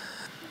well.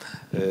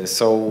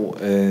 All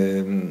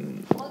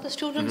the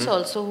students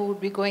also who would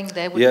be going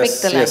there would pick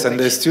the language. Yes, and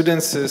the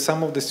students,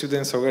 some of the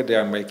students already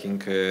are making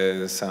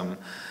some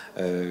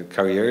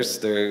careers.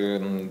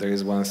 There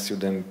is one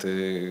student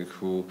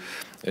who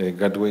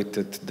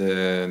graduated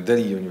the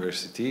Delhi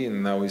University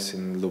and now is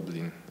in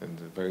Lublin and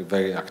very,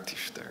 very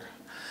active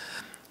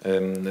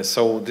there.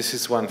 So this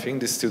is one thing,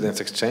 the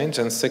students exchange,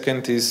 and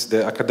second is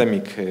the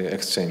academic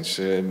exchange.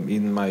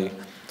 In my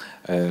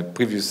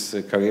previous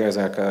career as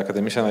an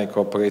academician, I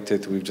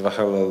cooperated with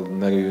Jawaharlal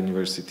Nehru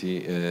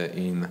University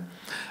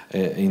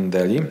in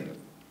Delhi,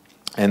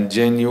 and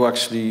JNU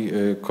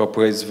actually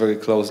cooperates very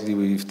closely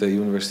with the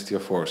University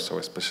of Warsaw,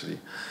 especially.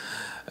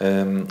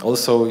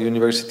 Also,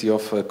 University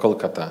of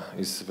Kolkata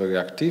is very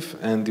active,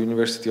 and the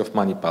University of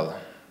Manipal.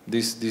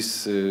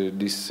 These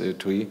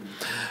three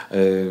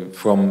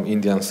from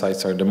Indian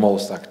sides are the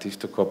most active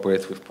to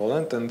cooperate with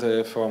Poland,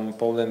 and from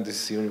Poland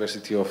is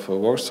University of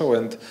Warsaw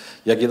and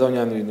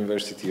Jagiellonian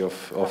University of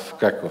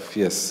Krakow,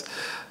 yes.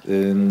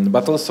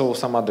 But also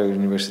some other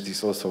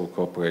universities also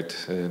cooperate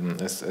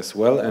as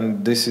well,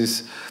 and this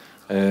is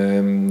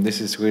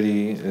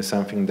really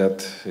something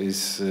that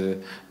is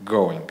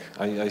growing.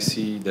 I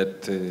see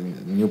that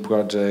new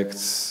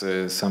projects,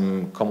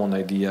 some common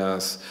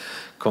ideas,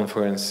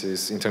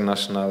 conferences,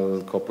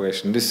 international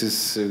cooperation. This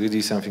is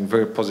really something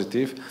very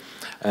positive,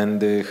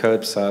 and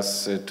helps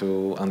us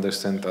to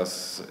understand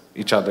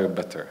each other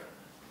better.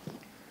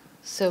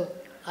 So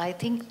I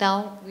think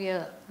now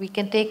we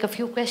can take a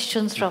few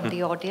questions from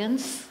the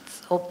audience.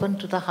 It's open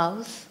to the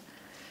house.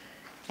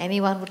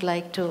 Anyone would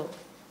like to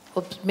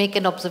make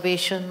an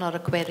observation or a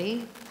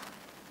query?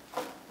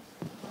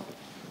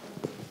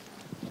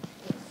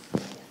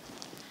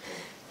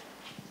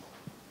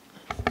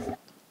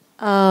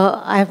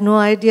 I have no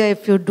idea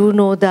if you do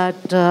know that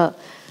the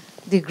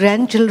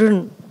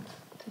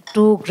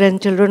two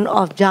grandchildren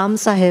of Jam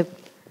Sahib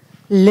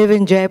live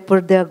in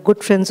Jaipur. They are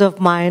good friends of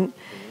mine.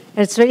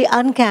 It's very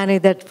uncanny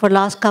that for the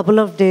last couple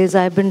of days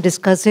I've been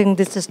discussing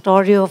this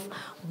story of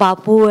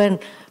Bapu and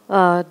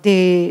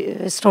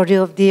the story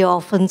of the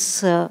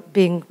orphans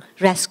being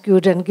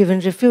rescued and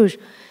given refuge.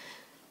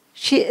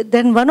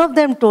 Then one of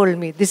them told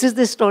me, this is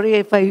the story,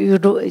 if you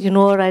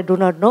know or I do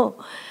not know,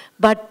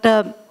 but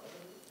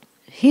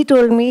he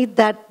told me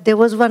that there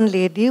was one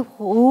lady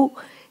who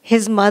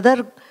his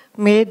mother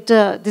made,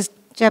 this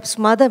chap's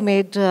mother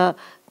made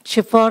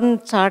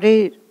chiffon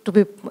sari to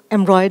be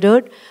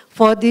embroidered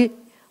for the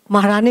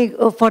Maharani,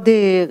 for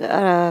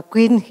the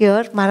queen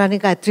here, Maharani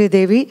Gayatri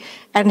Devi,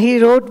 and he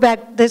wrote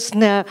back this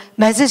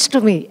message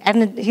to me,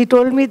 and he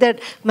told me that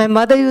my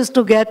mother used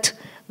to get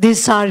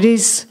these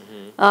saris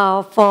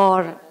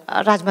for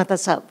Rajmata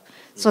Sahib.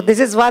 So this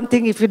is one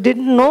thing, if you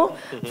didn't know,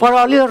 for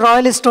all your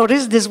royal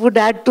stories, this would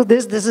add to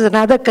this. This is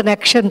another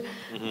connection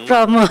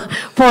from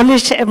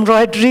Polish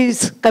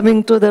embroideries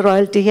coming to the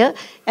royalty here.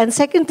 And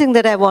second thing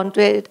that I want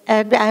to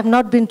add, I have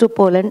not been to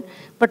Poland,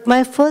 but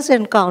my first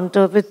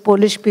encounter with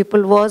Polish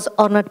people was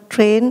on a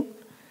train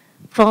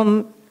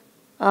from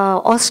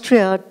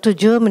Austria to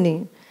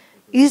Germany,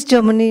 East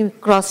Germany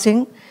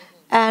crossing,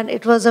 and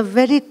it was a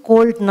very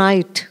cold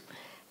night.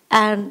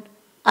 And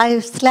I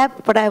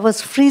slept, but I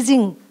was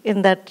freezing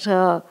in that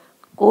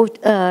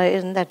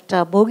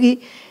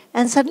bogie,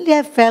 and suddenly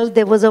I felt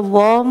there was a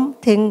warm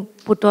thing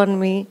put on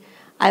me.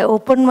 I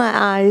opened my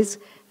eyes,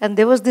 and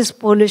there was this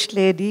Polish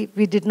lady.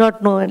 We did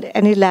not know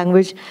any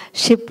language.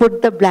 She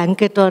put the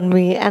blanket on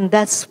me, and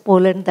that's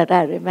Poland that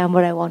I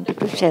remember. I wanted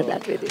to share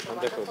that with you.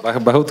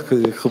 बहुत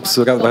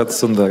खूबसूरत, बहुत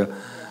सुंदर.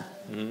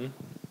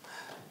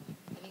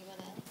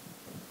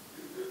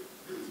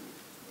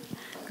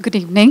 Good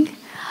evening.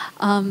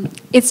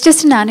 It's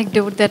just an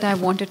anecdote that I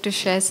wanted to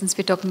share since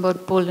we're talking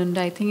about Poland.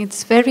 I think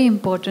it's very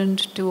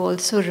important to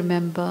also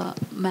remember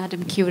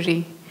Madame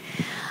Curie.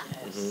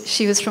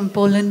 She was from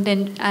Poland,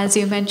 and as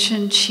you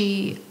mentioned,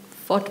 she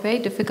fought very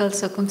difficult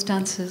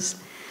circumstances.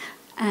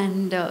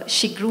 And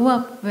she grew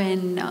up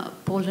when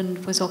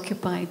Poland was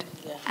occupied.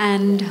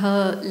 And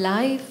her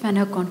life and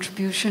her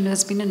contribution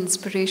has been an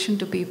inspiration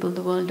to people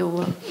the world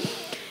over.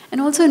 And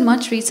also in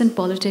much recent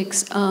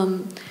politics,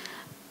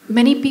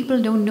 many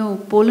people don't know,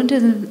 Poland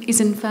is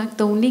in fact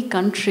the only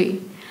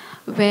country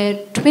where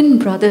twin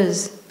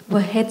brothers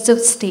were heads of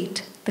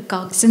state, the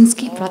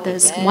Kaczynski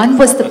brothers. One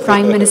was the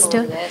prime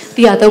minister,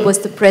 the other was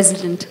the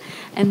president.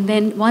 And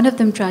then one of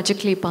them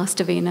tragically passed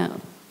away in an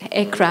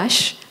air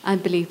crash, I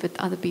believe, with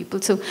other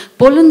people. So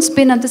Poland's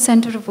been at the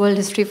center of world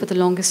history for the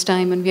longest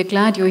time, and we're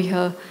glad you're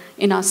here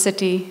in our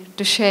city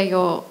to share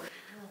your,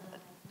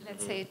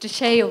 let's say, to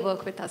share your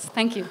work with us.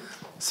 Thank you.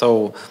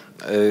 So,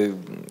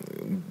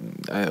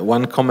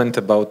 one comment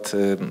about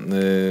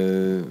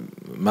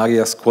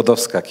Maria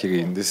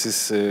Skłodowska-Curie. This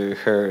is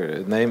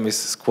her name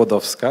is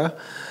Skłodowska,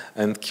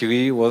 and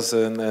Curie was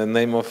a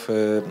name of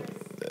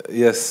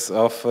yes,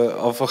 of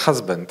a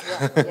husband.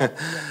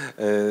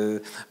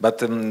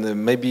 But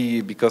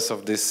maybe because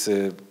of this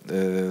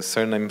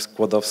surname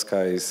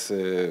Skłodowska is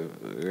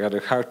rather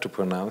hard to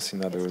pronounce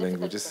in other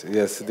languages.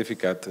 Yes,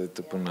 difficult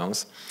to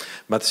pronounce.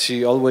 But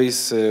she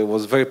always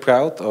was very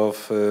proud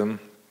of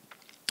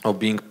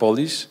being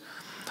Polish,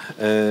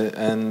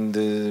 and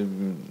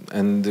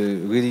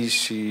really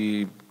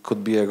she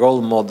could be a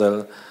role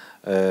model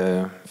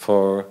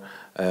for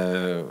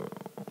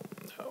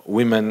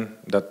women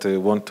that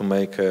want to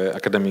make an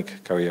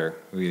academic career.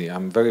 Really,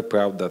 I'm very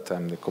proud that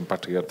I'm the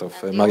compatriot of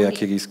Maria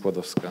Curie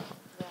Skłodowska.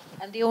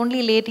 And the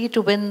only lady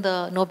to win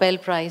the Nobel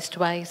Prize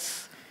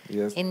twice,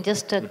 yes, in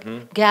just a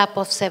gap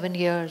of 7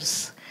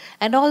 years.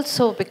 And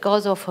also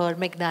because of her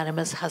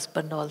magnanimous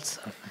husband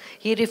also.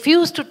 He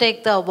refused to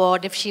take the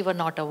award if she were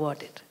not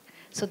awarded.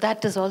 So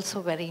that is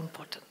also very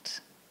important.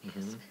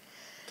 Yes.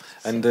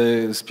 And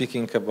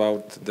speaking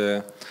about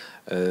the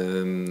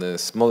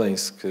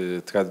Smolensk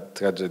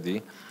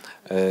tragedy,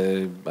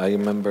 I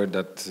remember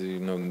that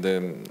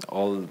the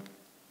all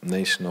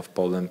nation of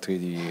Poland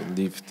really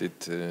lived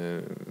it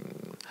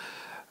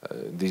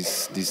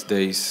these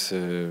days.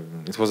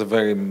 It was a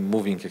very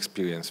moving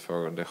experience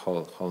for the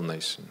whole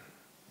nation.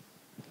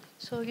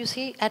 So you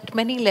see, at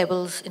many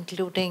levels,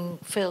 including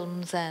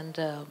films and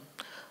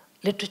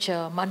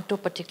literature, Manto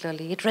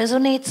particularly, it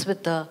resonates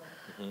with the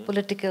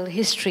political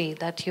history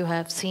that you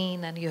have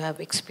seen and you have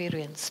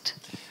experienced.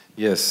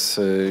 Yes,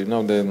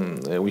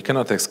 we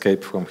cannot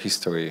escape from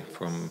history,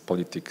 from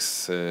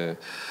politics. I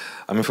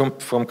mean,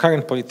 from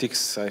current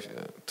politics,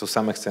 to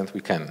some extent we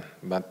can,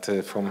 but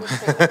from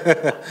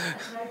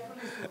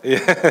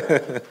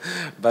yeah,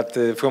 but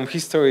from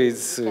history,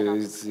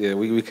 yeah,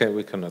 we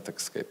cannot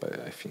escape.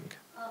 I think.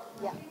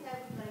 One thing I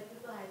would like to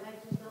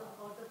highlight is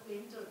about the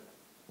painter.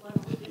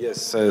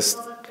 Yes. Many of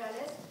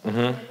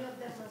them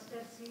must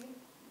have seen,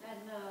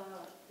 and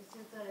this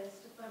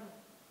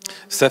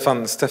is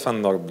Stefan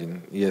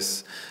Norblin.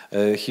 Yes,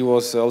 he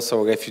was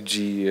also a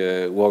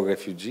refugee, war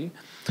refugee,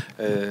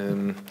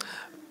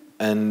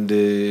 and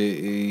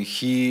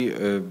he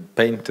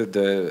painted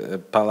the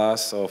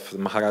palace of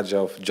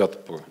Maharaja of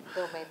Jaipur.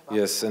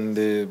 Yes, and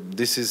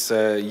this is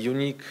a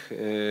unique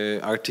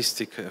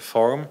artistic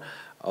form.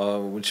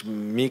 Which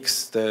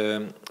mixed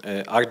the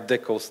Art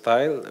Deco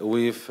style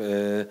with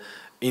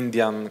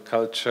Indian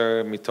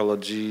culture,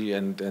 mythology,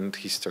 and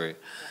history.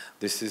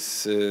 This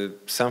is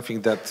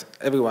something that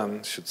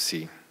everyone should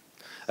see,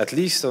 at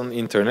least on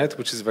internet,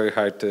 which is very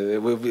hard,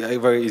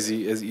 very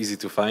easy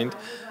to find.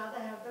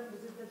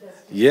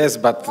 Yes,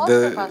 but But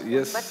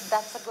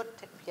that's a good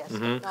tip. Yes,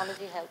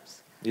 technology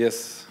helps.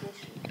 Yes.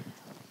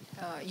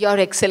 Your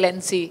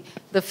Excellency,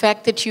 the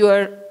fact that you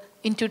are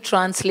into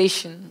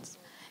translations,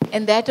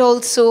 and that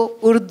also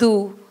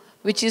Urdu,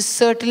 which is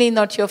certainly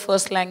not your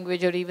first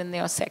language or even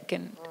your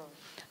second.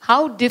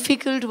 How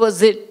difficult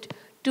was it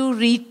to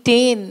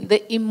retain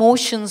the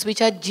emotions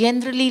which are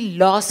generally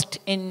lost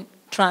in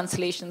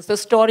translations? The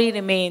story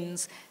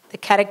remains, the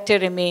character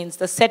remains,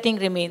 the setting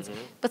remains,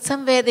 but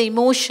somewhere the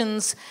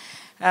emotions,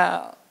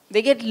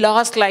 they get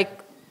lost, like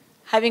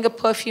having a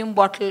perfume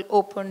bottle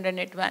opened and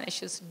it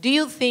vanishes. Do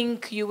you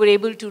think you were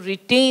able to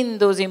retain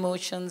those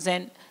emotions,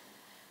 and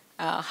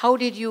how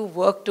did you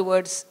work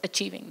towards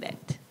achieving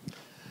that?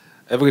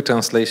 Every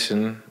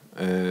translation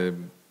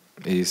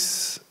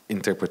is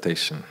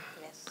interpretation.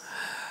 Yes.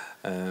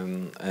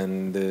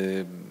 And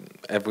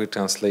every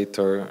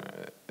translator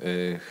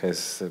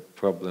has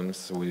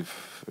problems with,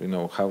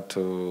 how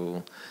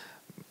to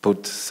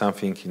put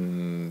something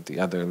in the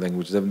other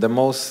language. The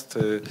most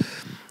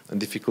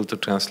difficult to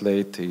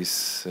translate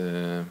is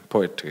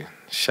poetry,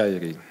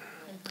 shairi.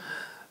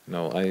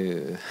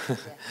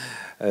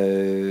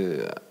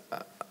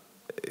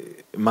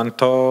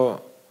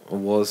 Manto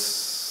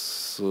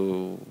was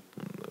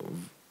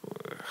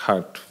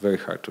very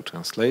hard to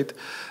translate,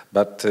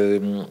 but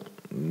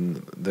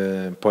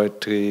the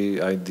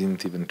poetry I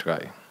didn't even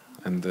try.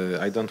 And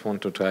I don't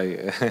want to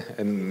try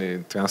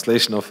any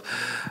translation of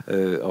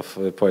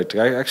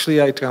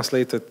poetry. I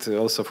translated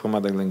also from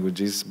other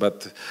languages,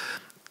 but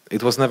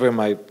it was never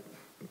my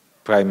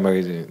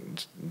primary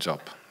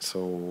job.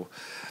 So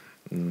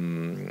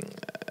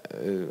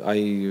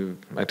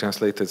I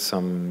translated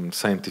some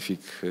scientific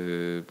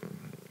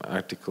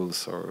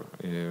articles or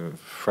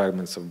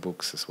fragments of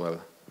books as well.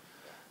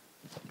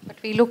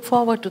 But we look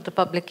forward to the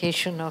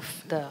publication of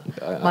the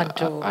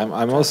Manto.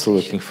 I'm also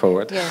looking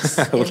forward. Yes,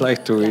 I would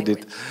like to read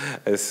it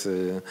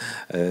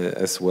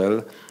as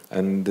well.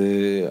 And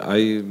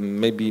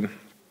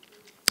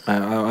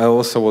I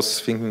also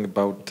was thinking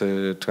about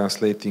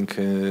translating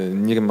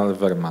Nirmal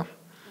Verma.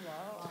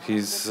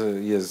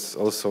 He's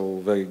also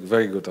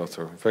very good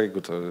author. Very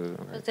good.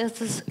 But there's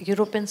this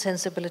European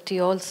sensibility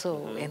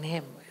also in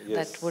him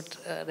that would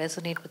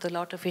resonate with a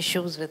lot of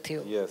issues with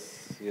you.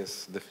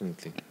 Yes,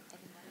 definitely.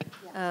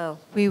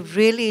 We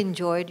really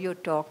enjoyed your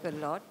talk a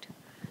lot,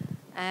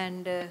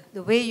 and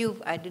the way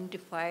you've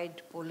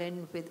identified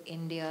Poland with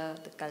India,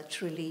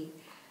 culturally,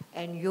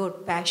 and your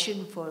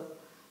passion for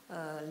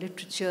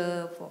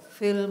literature, for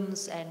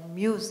films and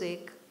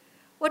music.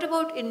 What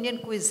about Indian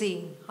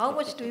cuisine? How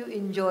much do you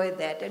enjoy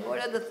that, and what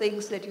are the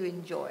things that you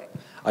enjoy?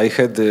 I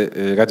had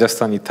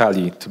Rajasthani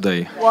thali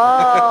today.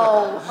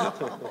 Wow!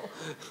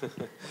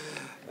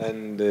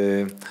 And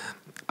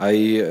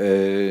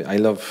I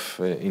love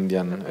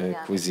Indian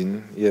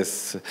cuisine.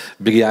 Yes,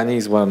 biryani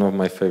is one of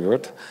my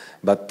favorite.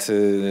 But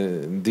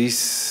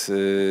these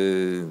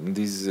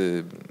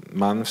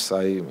months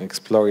I'm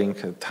exploring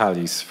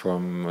thalis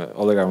from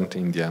all around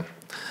India.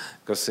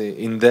 Because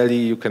in Delhi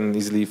you can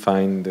easily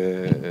find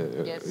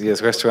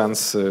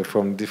restaurants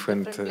from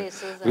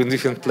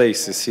different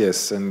places.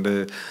 Yes, and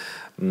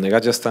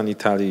Rajasthani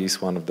thali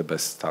is one of the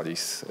best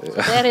thalis.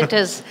 There it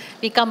is.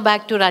 We come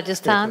back to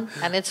Rajasthan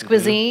and its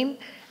cuisine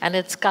and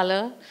its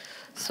color.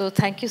 So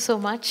thank you so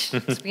much.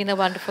 It's been a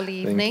wonderful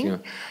evening. Thank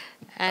you.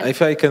 And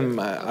if I can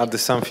add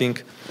something,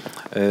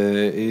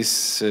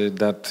 is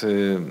that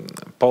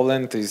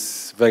Poland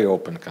is a very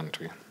open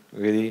country,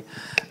 really,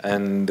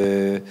 and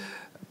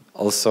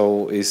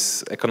also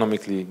is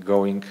economically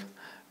growing,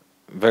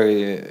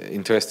 very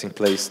interesting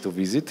place to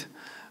visit,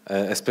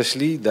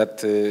 especially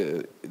that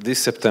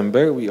this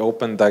September we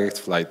opened direct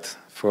flight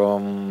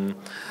from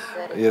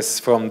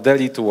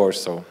Delhi to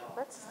Warsaw.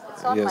 That's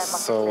on my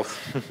bucket list.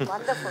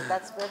 Wonderful,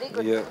 that's very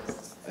good. Yeah.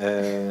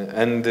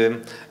 And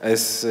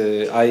as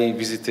I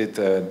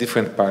visited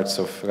different parts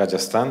of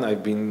Rajasthan,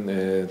 I've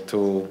been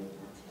to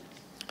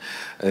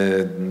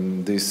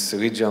this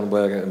region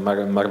where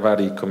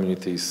Marwari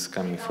community is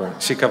coming from.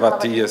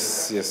 Shekhawati,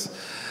 yes.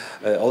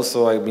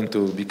 Also, I've been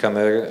to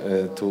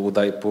Bikaner, to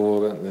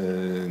Udaipur,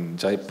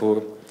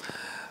 Jaipur.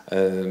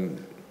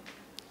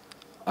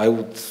 I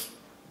would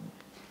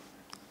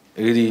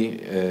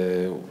really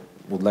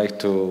would like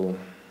to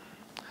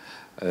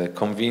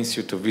convince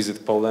you to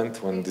visit Poland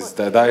when this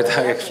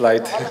direct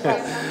flight.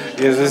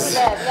 Yes,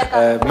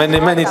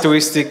 many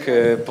touristic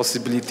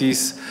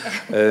possibilities.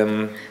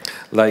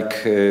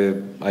 Like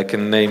I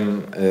can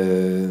name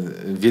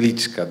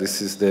Wieliczka.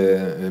 This is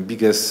the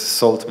biggest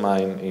salt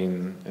mine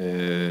in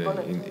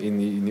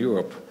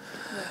Europe,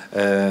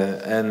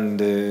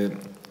 and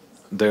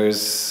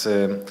there's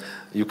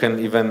you can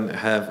even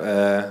have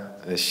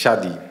a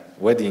shadi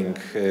wedding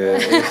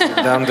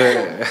down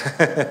there.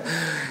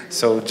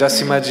 So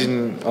just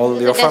imagine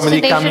all your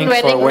family coming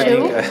for a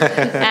wedding.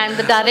 And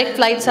the direct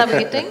flights are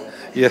waiting?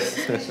 Yes.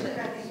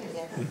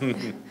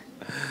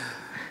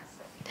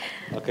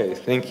 Okay,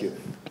 thank you.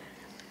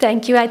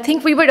 Thank you. I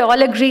think we would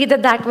all agree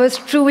that that was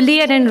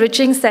truly an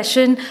enriching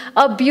session,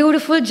 a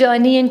beautiful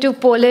journey into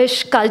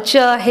Polish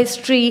culture,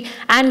 history,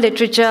 and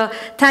literature.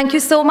 Thank you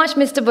so much,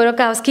 Mr.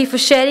 Burakowski, for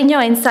sharing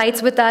your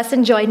insights with us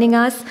and joining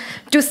us.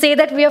 To say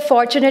that we are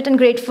fortunate and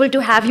grateful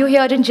to have you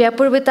here in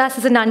Jaipur with us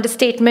is an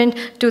understatement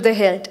to the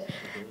hilt.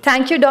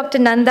 Thank you, Dr.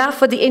 Nanda,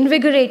 for the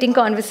invigorating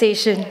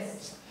conversation.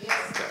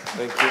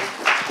 Thank you.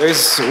 There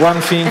is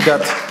one thing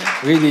that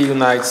really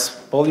unites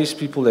Polish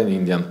people and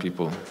Indian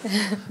people.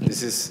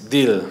 This is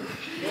deal.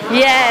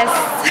 Yes.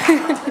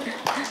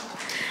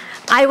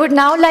 I would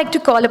now like to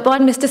call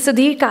upon Mr.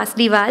 Sudhir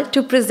Kasliwal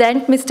to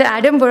present Mr.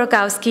 Adam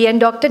Burakowski and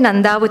Dr.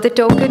 Nanda with a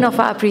token of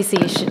our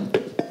appreciation.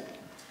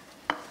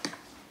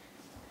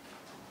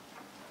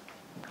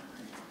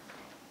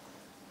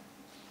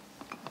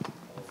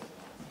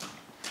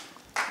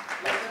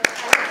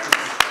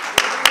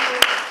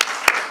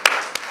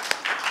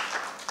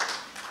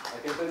 I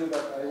can tell you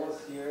that I was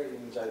here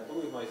in Jaipur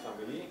with my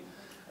family,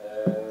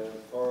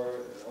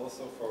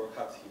 also for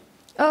Hathi.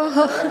 Oh.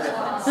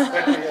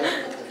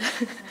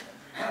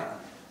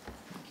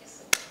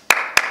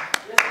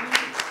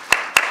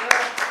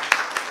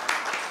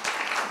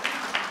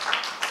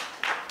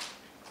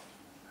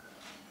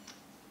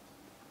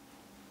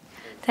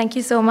 Thank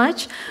you so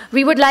much.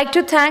 We would like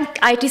to thank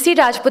ITC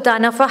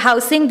Rajputana for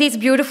housing these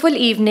beautiful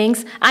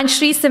evenings and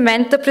Shree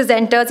Cement, the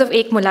presenters of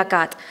Ek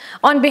Mulakat.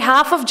 On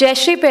behalf of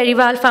Jayshree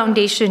Periwal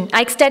Foundation,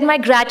 I extend my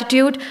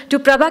gratitude to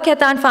Prabha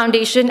Khaitan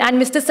Foundation and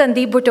Mr.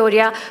 Sandeep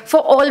Bhutoria for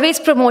always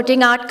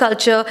promoting art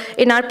culture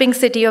in our pink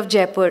city of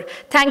Jaipur.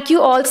 Thank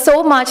you all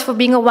so much for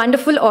being a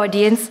wonderful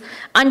audience.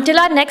 Until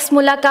our next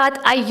Mulakat,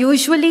 I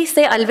usually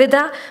say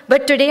Alvida,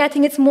 but today I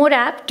think it's more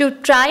apt to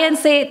try and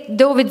say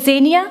Do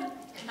Vidzenia.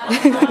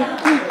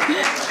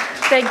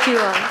 Thank you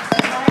all.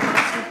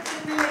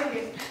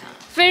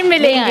 Fir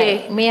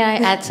milenge. May I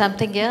add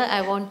something here?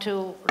 I want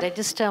to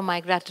register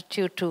my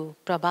gratitude to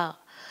Prabha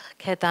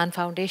Khaitan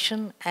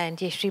Foundation and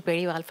Jayshree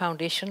Periwal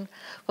Foundation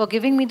for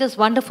giving me this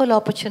wonderful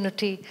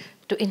opportunity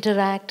to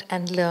interact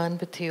and learn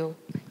with you,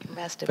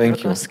 Ambassador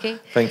Burakowski.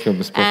 Thank you,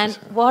 Ms.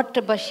 Professor. And what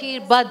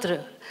Bashir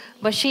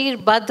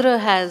Badr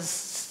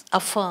has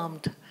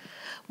affirmed,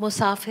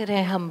 Musafir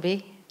hai hum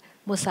bhi,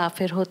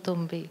 musafir ho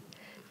tum bhi.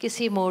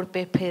 किसी मोड़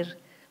पे फिर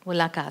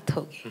मुलाकात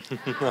होगी।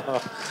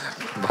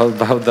 बहुत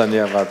बहुत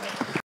धन्यवाद।